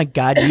like, "Oh my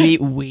god, you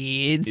eat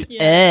weeds."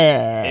 I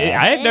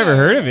had never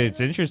heard of it.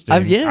 It's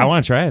interesting. Yeah. I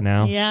want to try it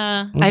now.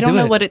 Yeah. Let's I don't do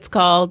know it. what it's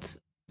called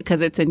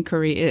because it's in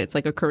Korea. It's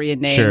like a Korean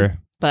name. Sure.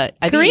 But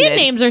I've Korean eaten it.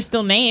 names are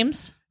still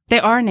names, They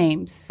are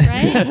names.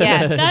 right?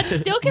 Yes. That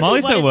still can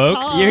Molly's be what so it's woke.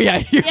 called.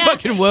 You're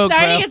fucking woke,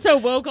 Starting bro. to get so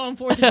woke on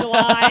 4th of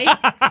July.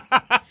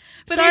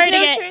 But Starting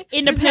there's to no get there's no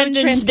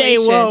Independence Day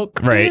translation. woke.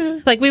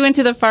 Right. Like we went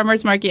to the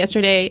farmer's market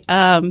yesterday,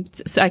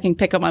 so I can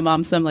pick up my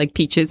mom some like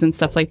peaches and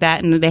stuff like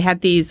that. And they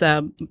had these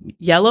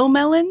yellow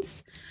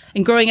melons.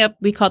 And growing up,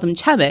 we called them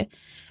chabe.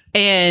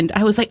 And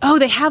I was like, oh,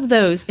 they have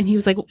those. And he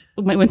was like,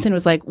 Winston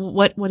was like,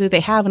 what do they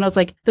have? And I was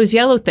like, those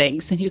yellow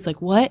things. And he was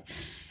like, what?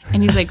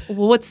 And he was like,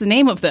 well, what's the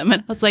name of them?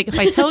 And I was like, if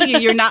I tell you,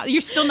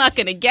 you're still not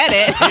going to get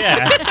it.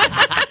 Yeah.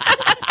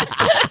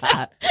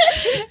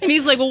 And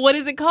he's like, well, what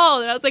is it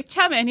called? And I was like,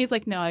 chabe. And he's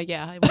like, no,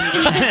 yeah, I wouldn't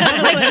get that. I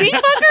was like, see,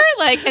 fucker?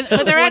 Like, and,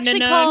 but they're Wouldn't actually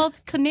have known.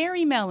 called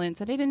canary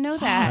melons. I didn't know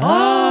that.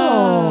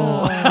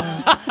 Oh.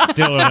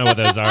 Still don't know what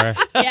those are.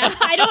 Yeah,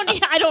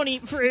 I don't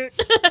eat fruit.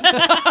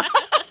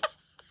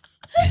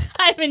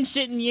 I've been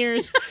shit in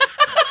years.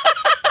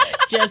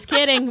 Just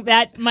kidding.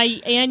 That my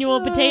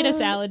annual potato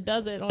salad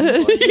does it on the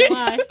 4th of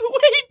July.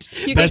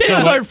 Wait, You That's got,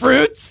 potatoes the- aren't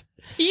fruits.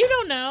 You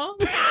don't know.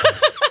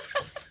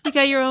 you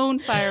got your own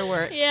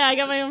fireworks. Yeah, I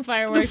got my own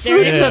fireworks. The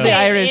fruits They're of the in-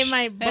 Irish. in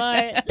my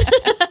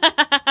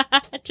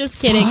butt.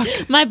 Just kidding.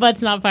 My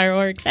butt's not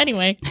fireworks.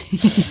 Anyway,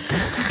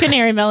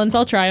 canary melons.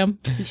 I'll try them.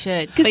 You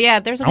should. But yeah,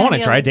 there's. I want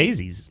to try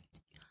daisies.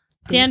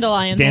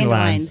 Dandelions.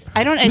 Dandelions.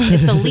 I don't.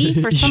 It's the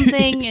leaf or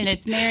something, and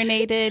it's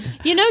marinated.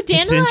 You know,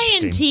 dandelion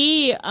interesting.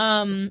 tea.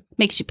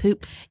 Makes you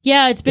poop.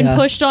 Yeah, it's been Yeah.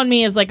 pushed on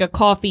me as like a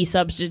coffee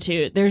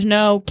substitute. There's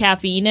no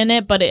caffeine in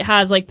it, but it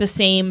has like the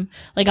same,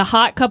 like a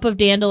hot cup of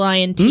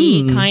dandelion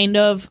tea kind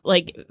of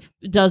like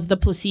does the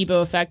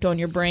placebo effect on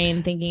your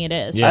brain thinking it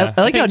is. Yeah.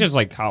 I like think how- just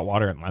like hot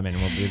water and lemon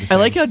will do the I same.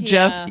 like how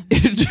Jeff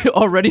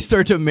already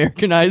started to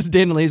Americanize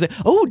dandelion. He's like,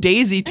 "Oh,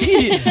 daisy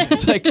tea."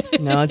 It's like,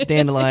 no, it's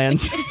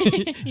dandelions.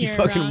 you You're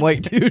fucking wrong.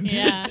 white dude.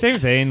 Yeah. Same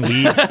thing.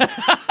 Weeds.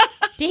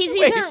 Daisies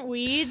Wait. aren't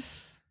weeds.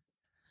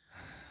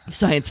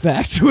 Science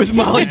facts with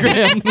Molly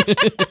Graham.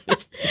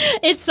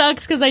 It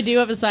sucks because I do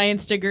have a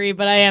science degree,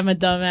 but I am a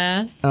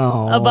dumbass.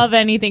 Oh. Above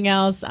anything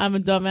else, I'm a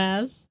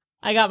dumbass.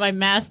 I got my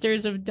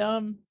master's of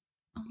dumb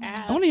ass.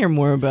 I want to hear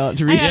more about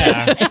Teresa.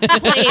 Yeah.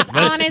 Please, Let's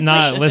honestly.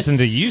 not listen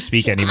to you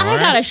speak anymore. I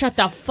gotta shut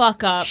the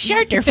fuck up.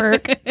 Shut the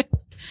fuck.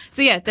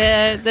 So yeah,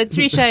 the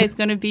Trisha is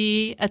going to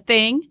be a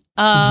thing.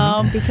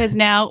 Because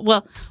now,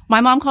 well, my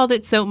mom called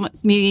it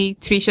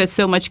Trisha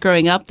so much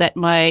growing up that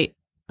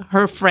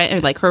her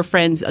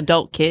friends'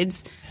 adult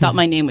kids thought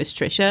my name was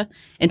Trisha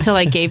until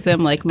I gave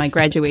them like my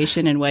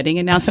graduation and wedding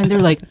announcement.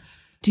 They're like,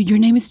 dude, your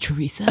name is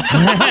Teresa?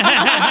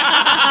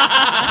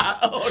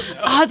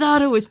 I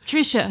thought it was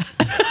Trisha.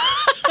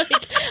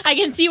 I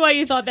can see why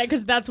you thought that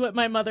because that's what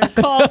my mother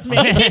calls me.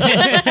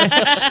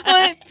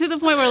 Well, to the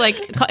point where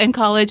like in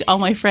college, all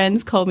my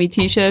friends called me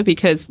Tisha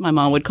because my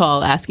mom would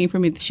call asking for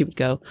me. She would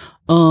go,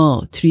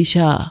 oh,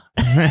 Trisha.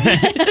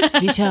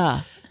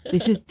 Trisha,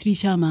 this is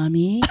Trisha,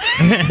 mommy.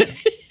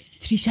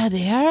 Trisha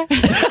there?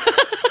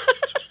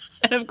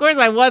 And of course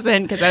I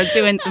wasn't because I was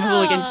doing some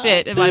hooligan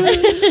shit. And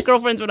my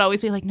girlfriends would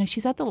always be like, no,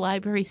 she's at the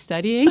library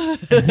studying. And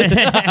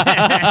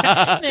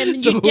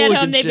Some you'd get hooligan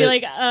home, they'd be shit.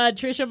 like,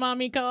 Trisha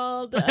mommy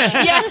called.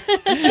 Yeah.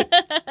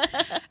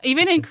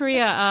 Even in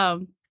Korea,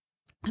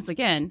 because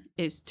again,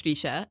 it's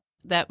Trisha,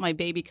 that my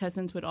baby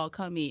cousins would all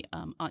call me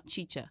Aunt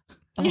Chicha.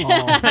 Oh,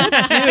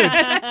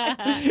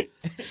 that's cute.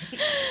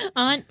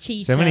 Aunt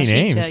Chicha. So many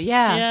names. Chicha,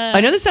 yeah. Yeah.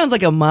 I know this sounds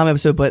like a mom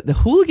episode, but the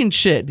hooligan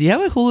shit. Do you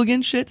have a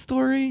hooligan shit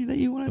story that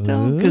you want to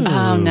tell? 'Cause-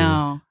 Oh,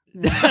 no. See,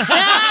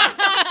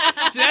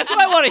 that's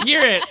why I want to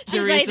hear it,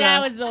 She's like,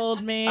 that was the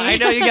old me. I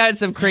know you got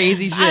some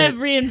crazy shit. I've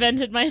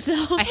reinvented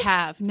myself. I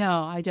have.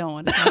 No, I don't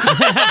want to.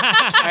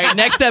 All right,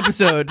 next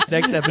episode.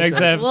 Next episode. Next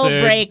A episode. little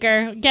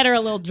breaker. Get her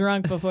a little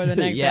drunk before the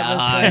next Yeah,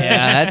 episode.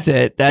 yeah, that's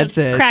it. That's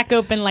Just it. Crack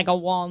open like a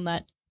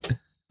walnut.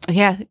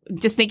 Yeah,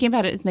 just thinking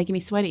about it is making me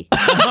sweaty.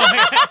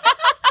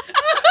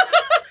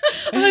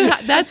 I'm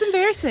like, that's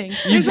embarrassing.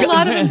 There's a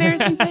lot of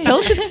embarrassing things. Tell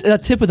us a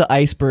tip of the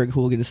iceberg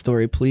hooligan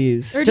story,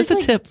 please. Or Just a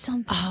like tip.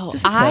 Something. Oh,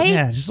 Just a tip. I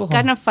Yeah, just a little.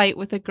 got in a fight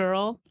with a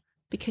girl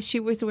because she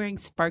was wearing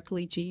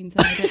sparkly jeans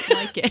and I didn't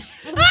like it.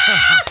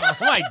 Oh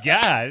my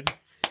god!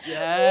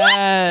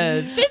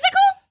 Yes.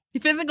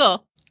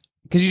 Physical.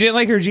 Because you didn't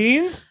like her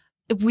jeans.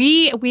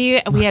 We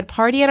had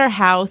party at our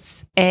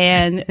house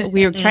and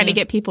we were trying to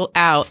get people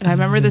out. And I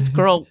remember this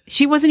girl.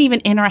 She wasn't even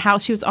in our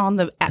house. She was in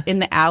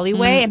the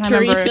alleyway. And I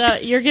remember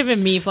Teresa, you're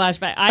giving me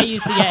flashback. I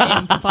used to get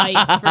in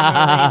fights for no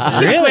reason.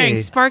 she was Really? wearing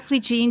sparkly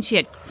jeans. She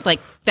had like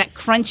that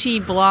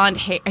crunchy blonde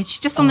hair. It's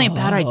just something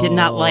about her I did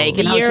not like.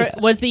 And I was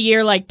just Was the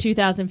year like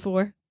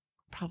 2004?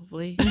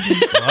 Probably. Whoa.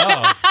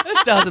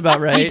 That sounds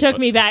about right. You took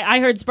me back. I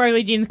heard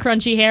Sparkly Jeans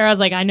crunchy hair. I was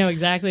like, I know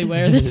exactly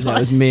where this That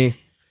was me.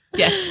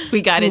 Yes,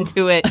 we got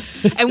into it.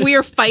 And we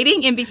were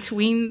fighting in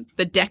between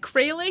the deck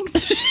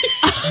railings.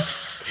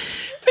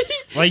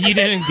 Like you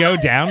didn't go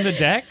down the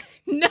deck?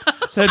 No.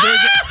 So there's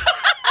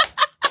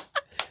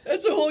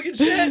That's a Hogan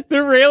shit.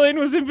 the railing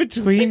was in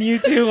between you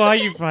two while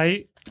you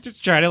fight?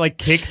 Just trying to like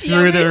kick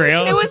through the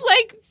rail? It was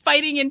like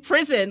fighting in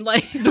prison.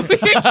 Like we were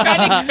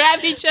trying to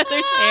grab each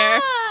other's hair.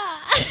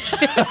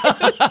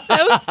 It was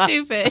so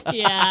stupid.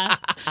 Yeah.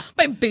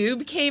 My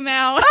boob came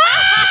out.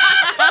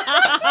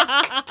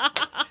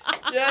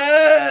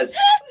 Yes.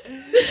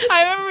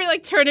 I remember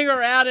like turning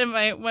around and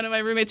one of my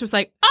roommates was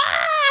like, ah!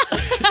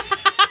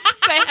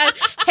 I had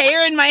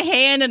hair in my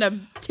hand and a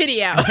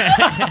titty out.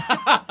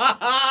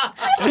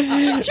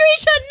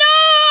 Trisha,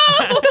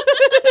 no!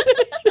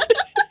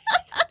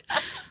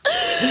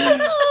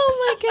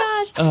 Oh my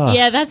gosh.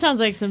 Yeah, that sounds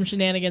like some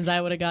shenanigans I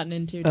would have gotten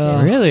into too.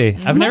 Really?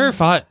 I've never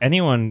fought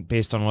anyone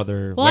based on what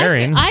they're Well,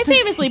 wearing. I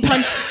famously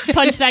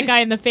punched that guy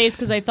in the face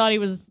because I thought he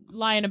was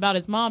lying about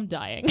his mom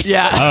dying.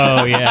 Yeah.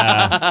 Oh,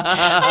 yeah.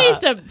 I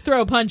used to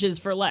throw punches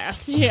for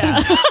less.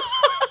 Yeah.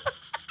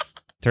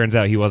 Turns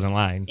out he wasn't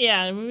lying.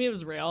 Yeah, I mean, it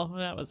was real.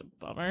 That was a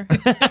bummer.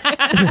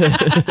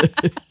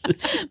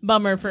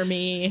 Bummer for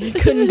me.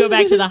 Couldn't go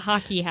back to the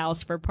hockey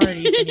house for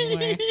parties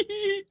anymore.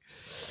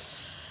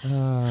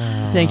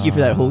 Thank you for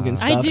that Hogan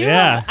stuff. I do.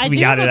 Yeah, I we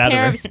do got have it a out of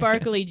pair her. of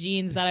sparkly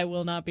jeans that I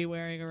will not be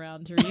wearing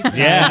around Teresa.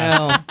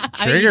 Yeah.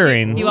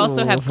 Triggering. You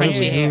also have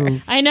crunchy hair.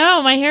 I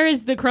know my hair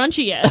is the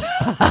crunchiest.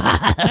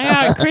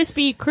 I got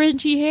crispy,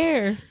 crunchy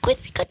hair.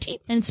 Crispy, crunchy.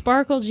 And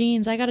sparkle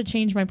jeans. I got to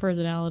change my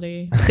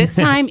personality. This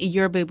time,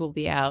 your boob will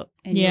be out.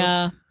 And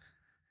Yeah.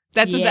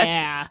 That's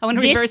Yeah. I want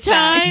to This reverse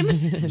time.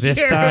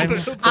 This time,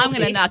 I'm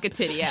going to knock a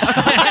titty out.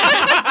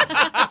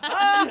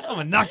 I'm going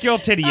to knock your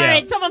titty All out.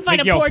 right, someone find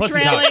Make a your porch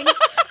pussy talk. railing.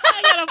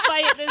 I gotta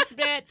fight this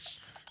bitch.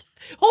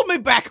 Hold me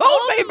back.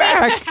 Hold me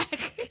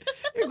back.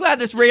 You're glad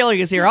this railing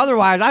is here.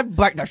 Otherwise, I'd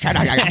bite the shit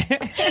out of you.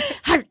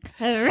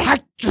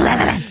 Have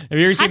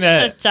you ever seen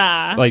that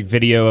Cha-cha. like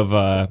video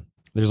of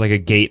there's like a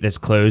gate that's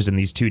closed and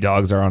these two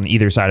dogs are on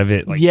either side of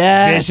it, like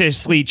Yes.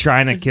 viciously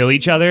trying to kill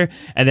each other,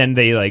 and then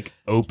they like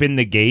open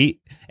the gate,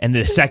 and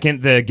the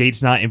second the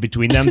gate's not in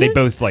between them, they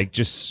both like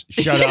just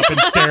shut up and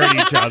stare at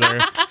each other.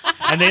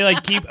 And they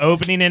like keep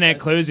opening and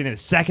closing, and the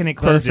second it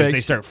closes, Perfect. they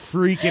start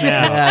freaking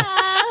out. Yes.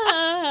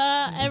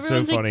 It's so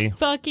Everyone's funny. a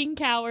fucking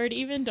coward,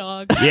 even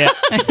dogs. Yeah,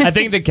 I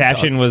think the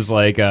caption was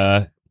like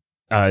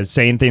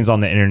saying things on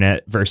the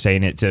internet versus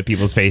saying it to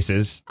people's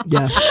faces,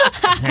 Yeah.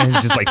 and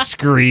just like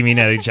screaming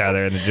at each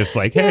other, and just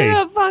like, You hey,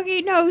 don't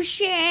fucking know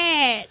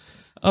shit.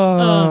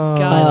 oh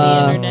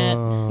God, the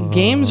internet.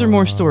 Games or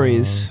more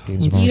stories?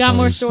 Games or You got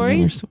more More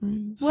stories? stories?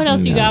 What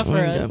else you got for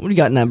What us? do you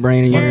got in that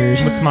brain of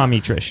yours? What's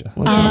mommy Trisha?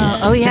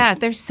 Oh yeah,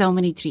 there's so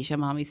many Trisha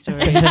mommy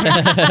stories.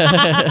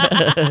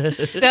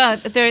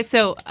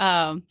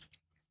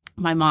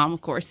 My mom, of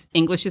course,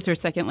 English is her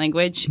second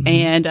language,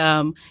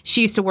 and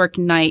she used to work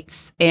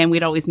nights, and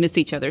we'd always miss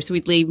each other, so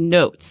we'd leave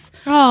notes.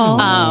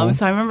 Oh,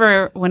 So I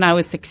remember when I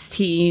was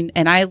 16,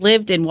 and I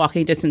lived in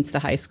walking distance to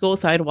high school,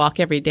 so I'd walk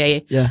every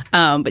day. Yeah.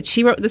 But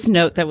she wrote this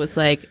note that was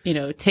like,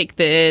 take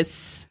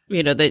this,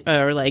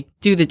 or like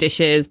do the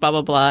dishes, blah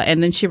blah blah,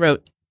 and then she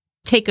wrote,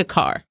 take a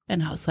car.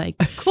 And I was like,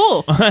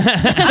 cool.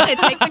 I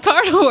take the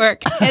car to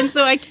work. And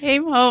so I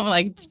came home,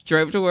 like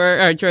drove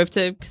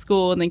to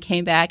school, and then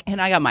came back,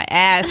 and I got my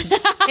ass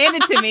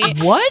handed to me.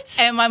 What?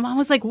 And my mom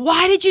was like,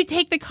 why did you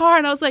take the car?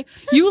 And I was like,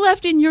 you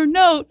left in your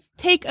note,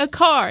 take a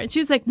car. And she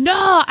was like,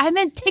 no, I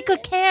meant take a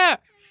care.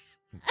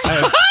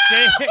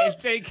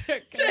 Take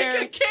care.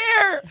 Take a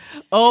care.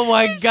 Oh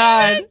my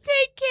God.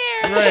 Take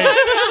care.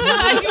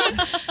 Right.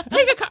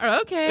 Take a car.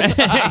 Okay. You're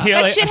That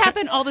like- shit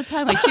happened all the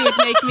time. Like she would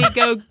make me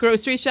go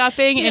grocery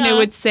shopping, and it Yeah.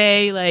 would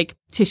say like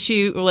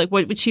tissue, or like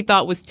what she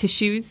thought was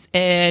tissues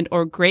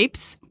or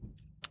grapes,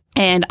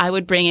 and I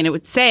would bring, and it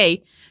would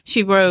say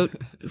she wrote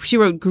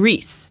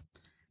grease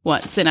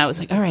once, and I was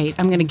like, all right,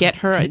 I'm gonna get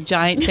her a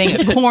giant thing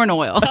of corn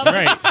oil.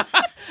 Right.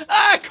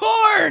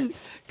 Corn.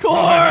 Corn.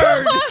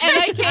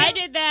 And I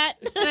did that.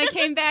 I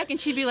came back, and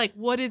she'd be like,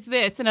 what is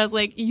this? And I was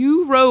like,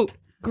 you wrote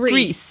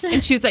grease.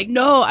 And she was like,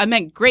 no, I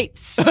meant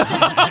grapes.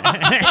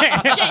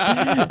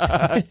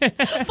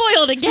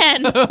 Foiled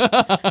again.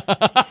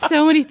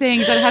 So many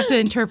things I'd have to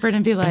interpret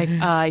and be like,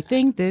 I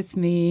think this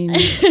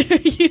means.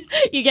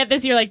 you get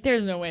this, you're like,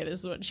 there's no way this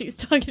is what she's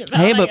talking about.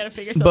 Hey, I gotta but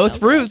figure something both else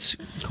fruits.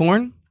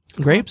 Corn,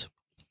 grapes.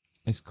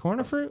 Is corn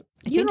a fruit?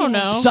 out. You don't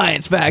know.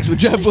 Science facts with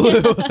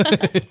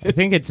JetBlue. I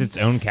think it's its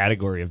own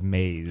category of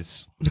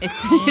maize.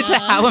 It's a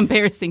how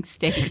embarrassing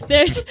state.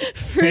 There's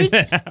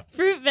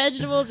fruit,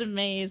 vegetables, and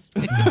maize.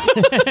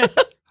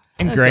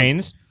 And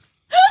grains.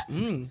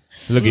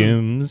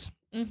 Legumes.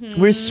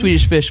 Where's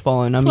Swedish fish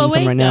falling? I'm eating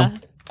some right now.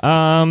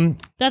 Cloaca.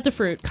 That's a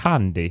fruit.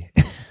 Candy.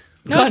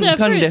 No, it's a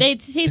Kunde. fruit. They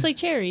taste like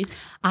cherries.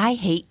 I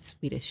hate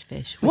Swedish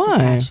fish. With a Why?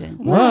 passion.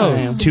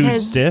 Whoa. Too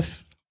Because-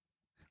 stiff.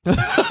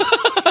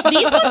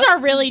 These ones are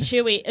really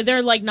chewy.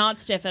 They're like not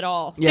stiff at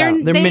all. Yeah,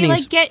 they're they minis.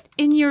 like get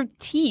in your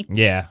teeth.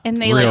 Yeah.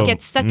 And they Real- like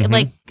get stuck.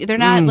 Like they're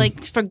not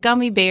like for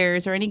gummy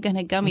bears or any kind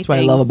of gummy That's what I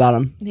things. love about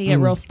them. They get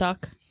real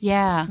stuck.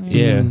 Yeah.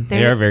 Yeah, they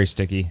They're- are very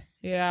sticky.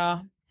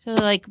 Yeah. So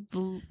they're like,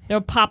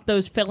 They'll pop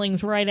those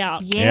fillings right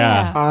out.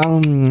 yeah. I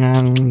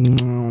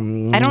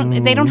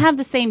They don't have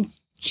the same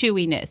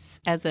chewiness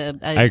as a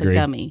agree.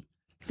 gummy.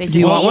 They Do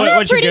you just, want These are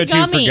What'd you pretty go to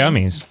for gummy.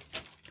 gummies?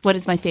 what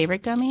is my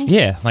favorite gummy?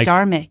 Yeah, like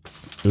Star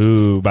Mix.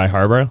 Ooh, by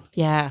Harborough.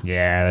 Yeah.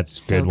 Yeah, that's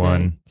a So good good.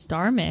 one.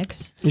 Star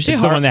Mix. You say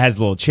It's the one that has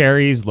little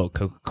cherries, little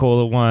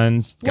Coca-Cola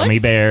ones, gummy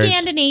What's bears.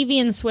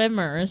 Scandinavian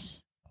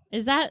swimmers?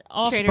 Is that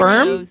off? Trader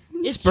Sperm? Joe's.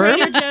 It's Sperm?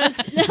 Trader Joe's.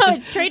 No,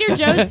 it's Trader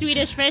Joe's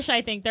Swedish fish.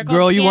 I think they're called.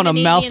 Girl, you want a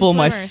Scandinavian mouthful of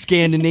my swimmers.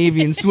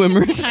 Scandinavian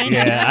swimmers? I know.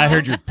 Yeah, I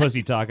heard your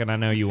pussy talking. I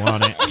know you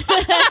want it.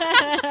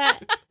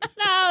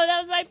 No, that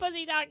was my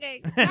pussy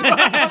talking.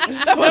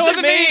 That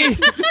wasn't me.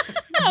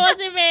 That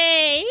wasn't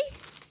me.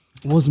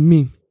 It wasn't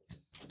me.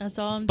 That's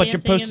all I'm But your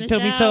dancing pussy in the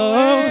told me so.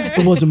 shower.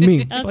 It wasn't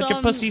me. That's But all your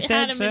I'm- pussy had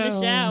said him in the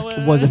so. shower.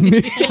 It wasn't me.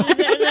 And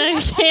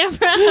it's in the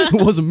camera.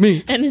 It wasn't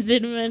me. And it's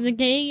in the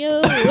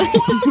game.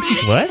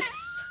 What?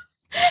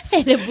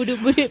 And a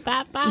boo-doo-boo-doo, Let's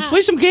ba-ba.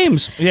 play some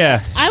games.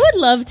 Yeah. I would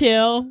love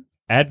to.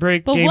 Ad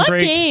break, But game what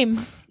break. game?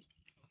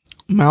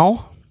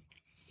 Meow.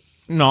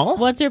 No.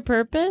 What's her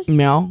purpose?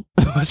 Meow.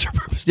 What's her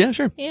purpose? Yeah,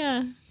 sure.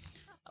 Yeah.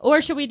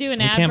 Or should we do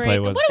an ad can't break? play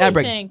What with- do Ad we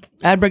break. think?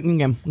 Ad breaking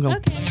game. Go. Okay.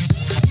 We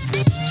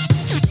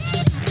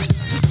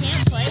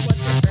can't play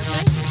What's Her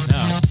Purpose?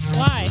 No.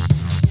 Why?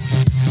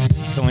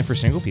 It's only for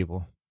single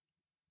people.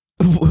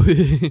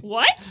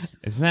 What?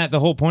 Isn't that the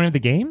whole point of the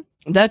game?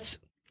 That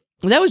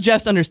was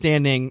Jeff's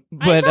understanding,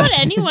 I but thought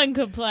anyone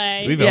could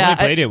play. We've Yeah, only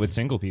played it with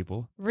single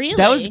people. Really?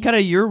 that was kind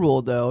of your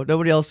rule, though.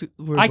 Nobody else.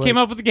 I came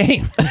up with the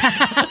game.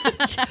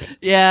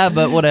 Yeah,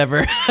 but whatever.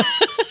 Is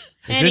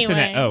this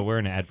Anyway. we're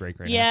in an ad break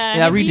right Yeah.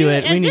 Yeah, have redo you-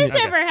 it. Has We need this to-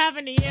 ever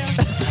happened to you? now. All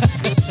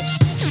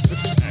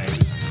right,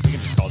 we can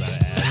just call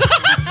that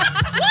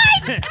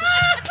an ad.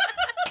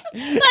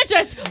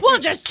 We'll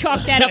just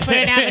chalk that up for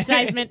an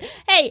advertisement.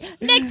 Hey,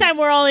 next time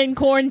we're all in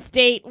corn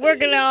state, we're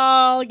gonna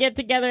all get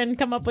together and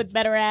come up with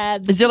better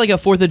ads. Is there like a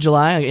 4th of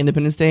July, like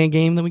Independence Day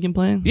game that we can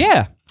play?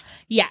 Yeah.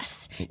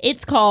 Yes,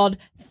 it's called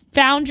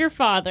Found Your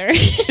Father.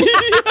 That's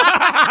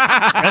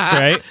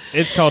right.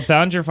 It's called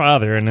Found Your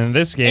Father, and in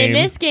this game, In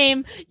this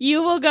game,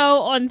 you will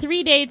go on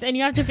 3 dates and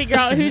you have to figure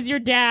out who's your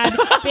dad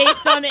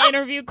based on the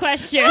interview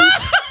questions.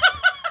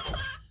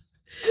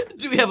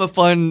 Do we have a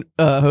fun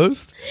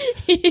host?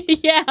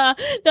 Yeah,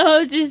 the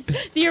host is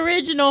the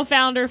original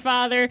founder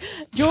father,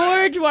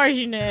 George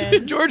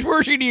Washington. George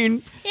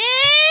Washington.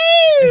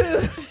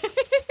 Hey!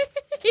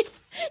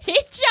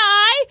 It's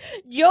I,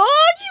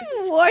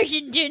 George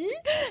Washington,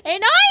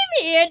 and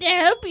I'm here to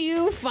help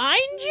you find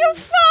your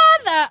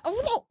father.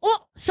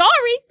 Oh,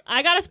 sorry,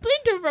 I got a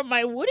splinter from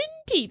my wooden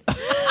teeth. I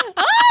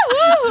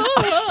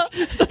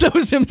thought that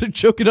was him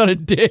choking on a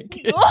dick.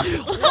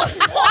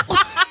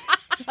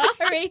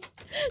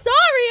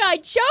 Sorry, I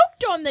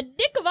choked on the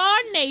dick of our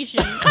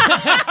nation.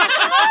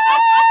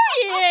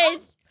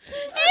 Yes.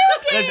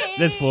 Okay.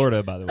 that's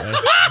Florida, by the way.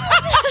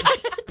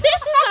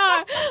 This is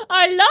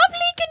our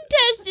lovely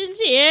contestants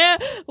here.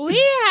 We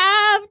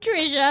have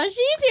Trisha.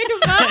 She's here to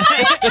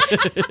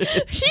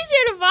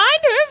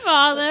find her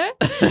father,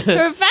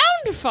 her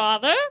found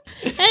father.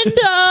 And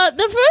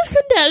the first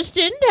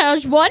contestant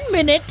has 1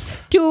 minute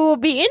to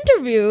be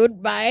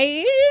interviewed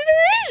by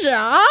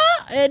Trisha.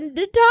 And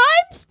the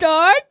time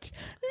starts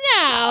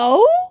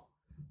now.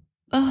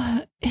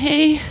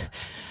 Hey,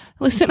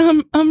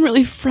 listen, I'm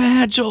really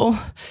fragile.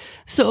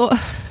 So,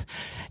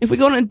 if we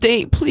go on a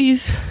date,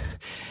 please,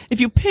 if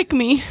you pick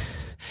me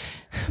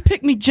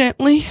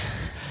gently.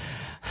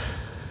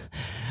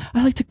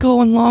 I like to go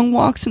on long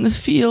walks in the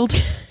field.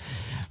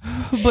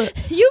 But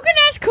You can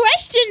ask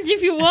questions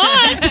if you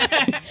want.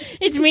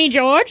 It's me,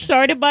 George.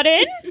 Sorry to butt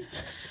in.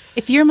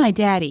 If you're my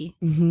daddy,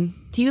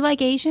 do you like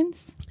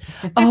Asians?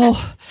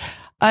 oh,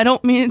 I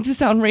don't mean to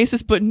sound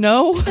racist, but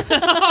no.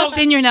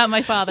 Then you're not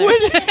my father.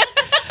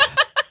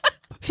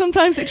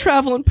 Sometimes they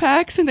travel in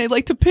packs and they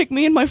like to pick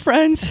me and my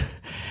friends,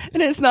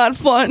 and it's not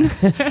fun.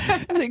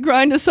 And they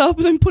grind us up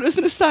and then put us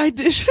in a side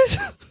dishes.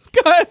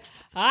 God.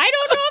 I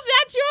don't know if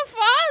that's your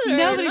father.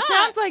 No, or but it not.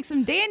 sounds like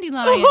some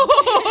dandelion.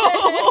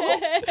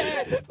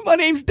 My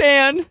name's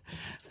Dan.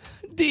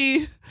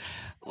 D.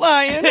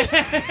 Lion.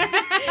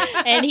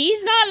 And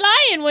he's not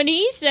lying when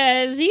he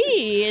says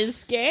he is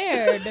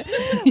scared.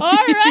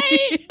 All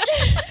right.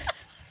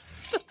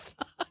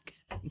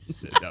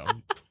 So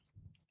dumb.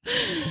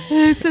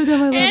 So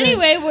dumb, I love it.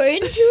 Anyway, we're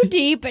in too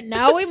deep, and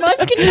now we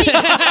must continue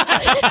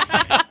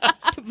to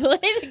play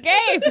the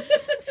game.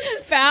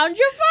 Found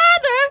your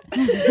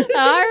father.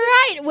 All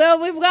right.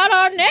 Well, we've got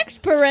our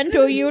next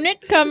parental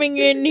unit coming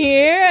in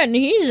here, and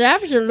he's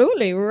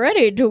absolutely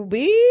ready to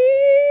be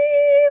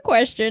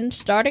questioned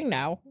starting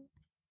now.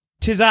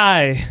 'Tis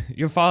I,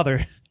 your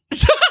father.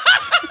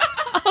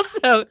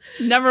 Also,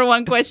 number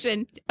one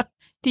question.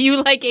 Do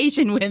you like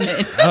Asian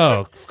women?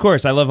 Oh, of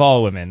course. I love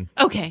all women.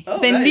 Okay,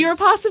 then nice. you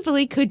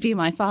possibly could be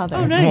my father.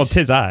 Oh, nice. Well,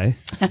 'tis I.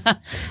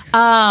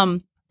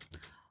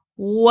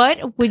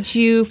 What would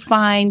you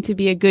find to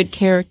be a good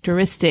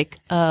characteristic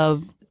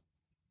of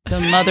the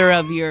mother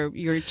of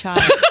your child?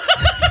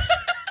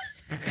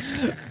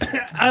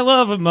 I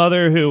love a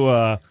mother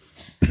who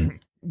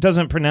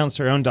doesn't pronounce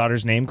her own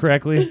daughter's name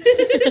correctly.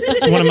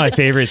 It's one of my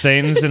favorite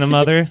things in a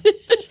mother.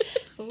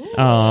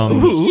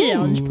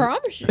 Sounds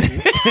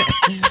promising.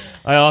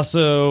 I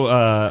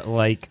also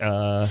like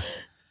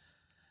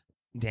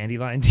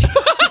Dandelion Tea.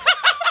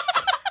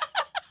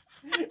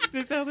 Is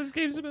this how this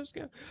game's supposed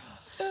to go?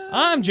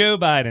 I'm Joe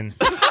Biden.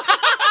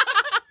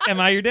 Am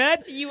I your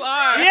dad? You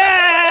are.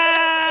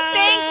 Yeah!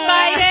 Thanks,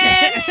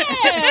 Biden.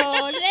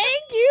 Oh,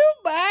 thank you,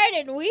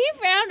 Biden. We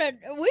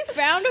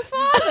found a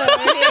father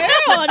here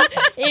on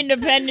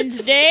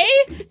Independence Day,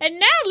 and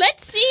now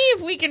let's see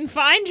if we can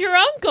find your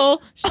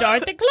uncle.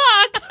 Start the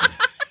clock.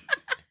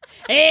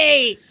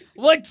 Hey,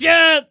 what's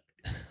up?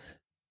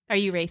 Are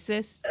you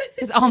racist?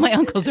 Because all my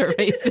uncles are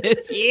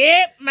racist.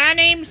 Yep, my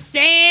name's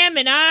Sam,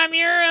 and I'm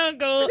your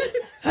uncle.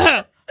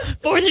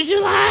 4th of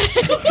July.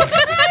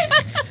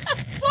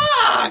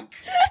 Fuck!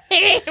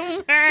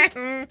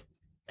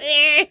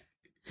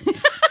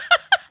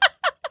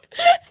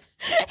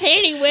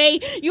 Anyway,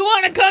 you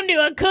want to come to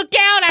a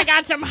cookout? I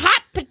got some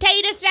hot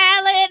potato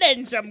salad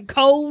and some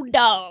cold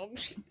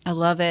dogs. I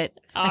love it.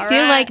 All I feel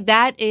right. like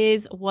that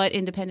is what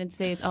Independence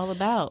Day is all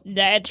about.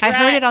 That's I right.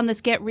 heard it on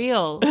this Get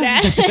Real.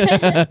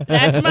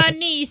 That's my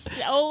niece,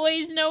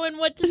 always knowing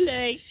what to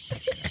say.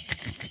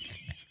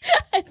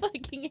 I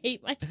fucking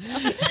hate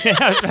myself. Yeah,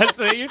 I was about to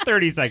say, you're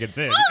 30 seconds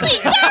in. Only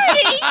 30?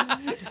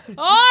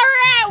 All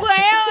right,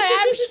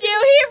 well, I'm still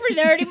here for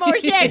 30 more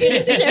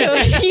seconds, so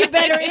you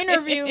better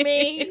interview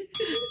me.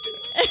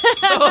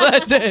 Oh,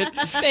 that's it.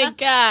 Thank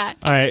God.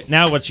 All right,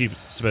 now what she's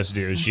supposed to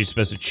do? Is she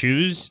supposed to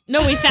choose? No,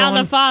 we found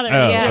Someone? the father.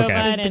 Oh, Yeah, Joe okay.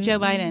 it was Biden. Joe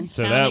Biden.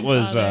 So Founding that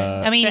was,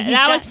 father. I mean, he's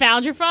that got- was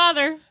found your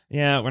father.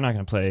 yeah, we're not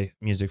going to play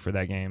music for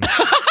that game.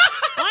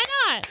 Why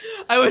not?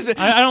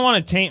 I don't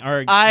want to taint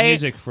our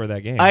music for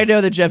that game. I know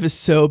that Jeff is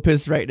so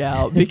pissed right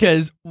now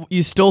because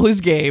you stole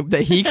his game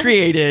that he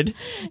created.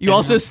 You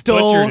also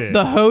stole butchered it.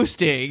 the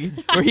hosting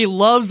where he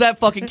loves that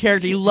fucking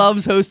character. He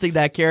loves hosting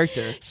that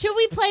character. Should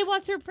we play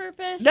What's Her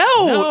Purpose?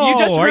 No, you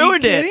just are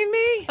ruined you it. kidding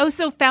me? Oh,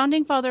 so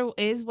Founding Father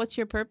is What's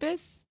Your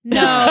Purpose?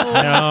 No.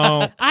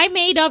 No. I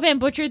made up and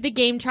butchered the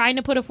game trying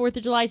to put a 4th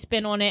of July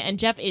spin on it, and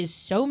Jeff is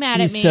so mad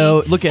He's at me.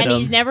 so- look at and him.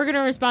 he's never going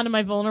to respond to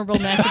my vulnerable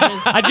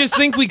messages. I just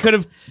think we could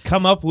have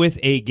come up with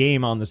a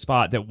game on the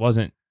spot that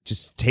wasn't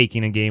just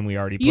taking a game we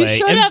already You play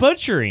should and have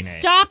butchering it.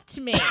 stopped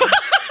me.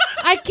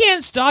 I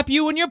can't stop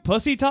you when your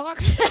pussy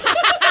talks.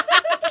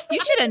 You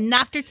should have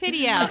knocked her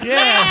titty out.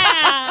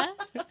 Yeah.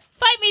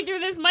 Fight me through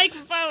this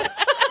microphone.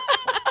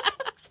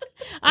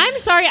 I'm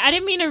sorry. I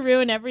didn't mean to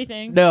ruin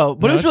everything. No,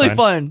 but No, it was it's really fine.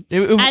 fun.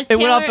 It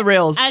went off the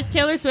rails. As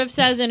Taylor Swift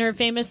says in her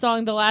famous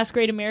song, The Last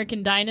Great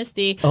American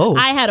Dynasty, Oh.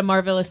 I had a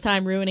marvelous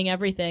time ruining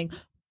everything.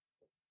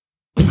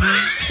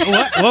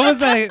 what was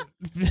that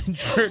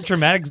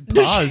dramatic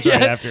pause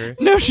right after?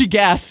 No, she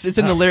gasps. It's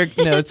in the lyric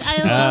notes.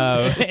 I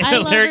love, In I the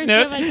love lyric her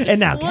notes? so much. And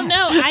now well,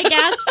 gasp. no,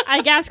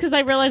 I gasped because I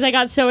realized I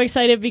got so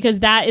excited because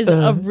that is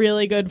a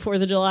really good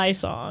 4th of July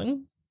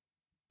song.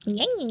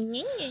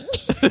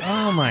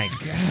 Oh my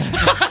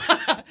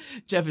god!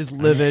 Jeff is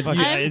livid. Fuck,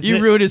 is You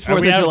it- ruined his are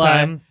 4th we of out of July.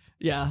 time?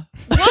 Yeah.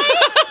 What?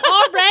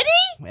 Already?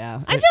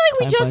 Yeah. I feel like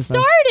we just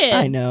started.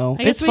 I know.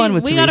 I guess It's fun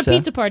with we got a Teresa.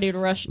 pizza party to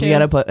rush to. We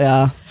gotta put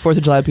 4th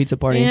of July pizza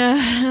party.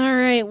 Yeah. All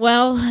right.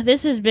 Well,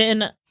 this has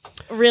been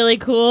really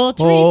cool.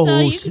 Oh,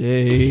 Teresa, you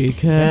say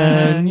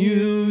can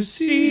you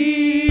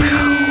see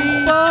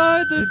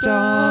by the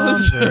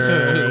dawn's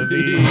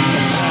early Was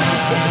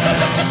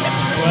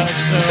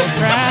so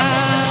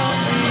proud.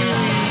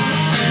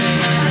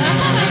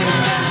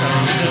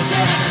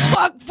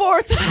 fuck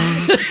 4th.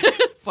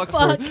 Fuck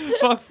 4th.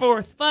 Fuck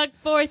forth. fuck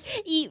 4th.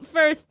 Eat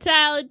first,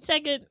 salad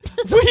second.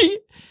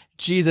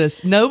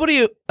 Jesus,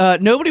 nobody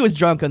was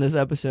drunk on this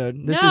episode.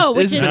 This No,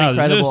 which has been is- No,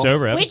 incredible. this is a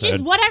sober episode. Which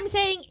is what I'm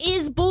saying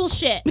is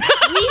bullshit.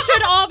 We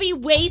should all be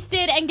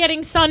wasted and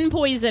getting sun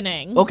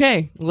poisoning.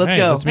 Okay, let's All right,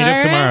 go. Let's meet All up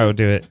right. tomorrow.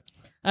 Do it.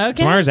 Okay.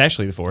 Tomorrow's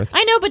actually the 4th.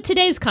 I know, but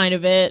today's kind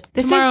of it.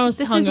 Tomorrow's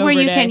This is where hungover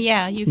you day. can,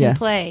 you can Yeah.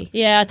 play.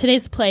 Yeah,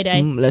 today's the play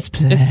day. Let's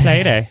play. It's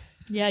play day.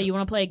 Yeah, you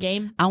want to play a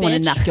game? I want to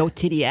bitch? knock your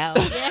titty out,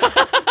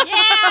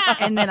 Yeah,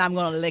 and then I'm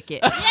gonna lick it.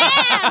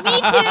 yeah, me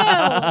too.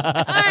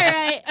 All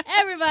right,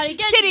 everybody,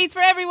 get your, Titties for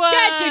everyone.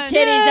 get your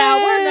titties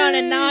out. We're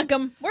gonna knock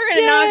them. We're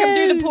gonna knock them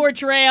through the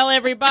porch rail,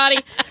 everybody.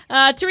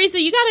 Teresa,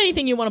 you got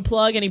anything you want to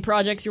plug? Any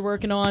projects you're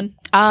working on?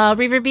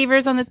 Reaver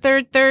Beavers on the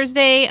 3rd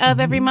Thursday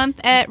of every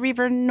month at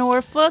Reaver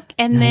Norfolk,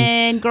 and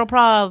then Girl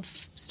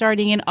Prov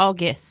starting in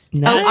August.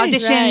 Nice. Oh,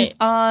 auditions Right.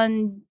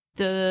 on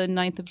the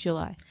 9th of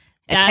July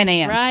at That's 10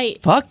 a.m.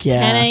 right. Fuck yeah.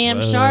 10 a.m.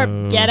 Whoa.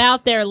 sharp. Get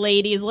out there,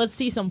 ladies. Let's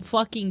see some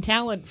fucking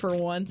talent for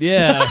once.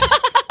 Yeah.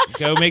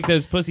 Go make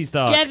those pussies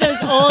talk. Get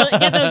those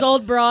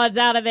old broads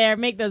out of there.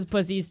 Make those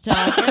pussies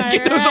talk.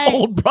 Get those All right.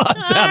 old broads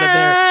All out of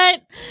there.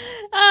 right.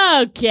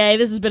 Okay,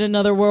 this has been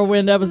another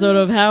whirlwind episode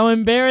of How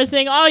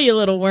Embarrassing. All you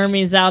little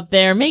wormies out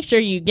there, make sure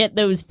you get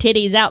those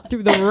titties out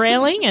through the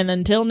railing. And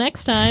until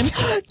next time,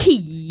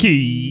 keep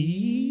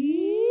wiggling.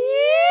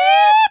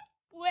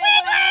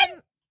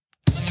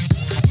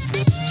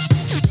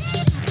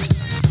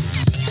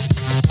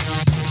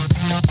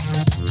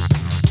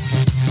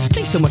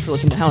 Thanks so much for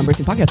listening to How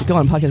Embarrassing Podcast. Go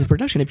on Podcast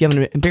Production. If you have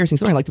an embarrassing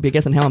story and like to be a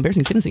guest on How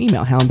Embarrassing, send us an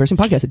email,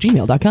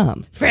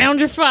 howembarrassingpodcast@gmail.com. Found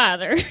your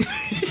father.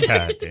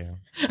 God damn.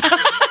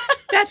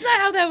 That's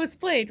not how that was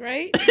played,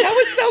 right? That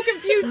was so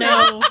confusing.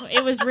 No,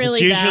 it was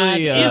really It's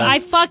usually, bad. I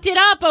fucked it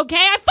up, okay?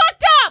 I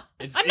fucked up!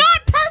 I'm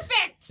not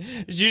perfect!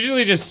 It's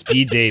usually just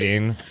speed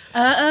dating.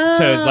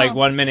 So it's like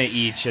 1 minute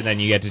each, and then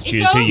you get to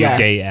choose who you over.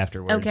 date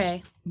afterwards.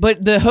 Okay.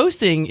 But the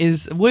hosting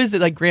is, what is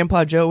it, like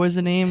Grandpa Joe, what is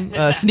the name?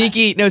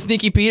 Sneaky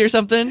Pete or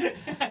something?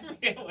 I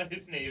forget what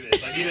his name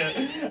is.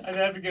 I'd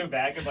have to go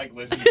back and like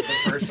listen to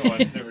the first one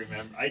to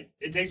remember.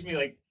 It takes me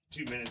like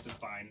 2 minutes to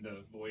find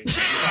the voice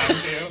every time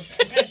too.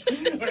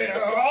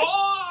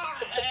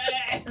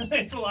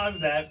 It's a lot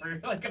of that for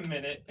like a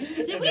minute.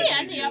 Did we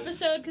end the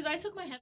episode? Because I took my head.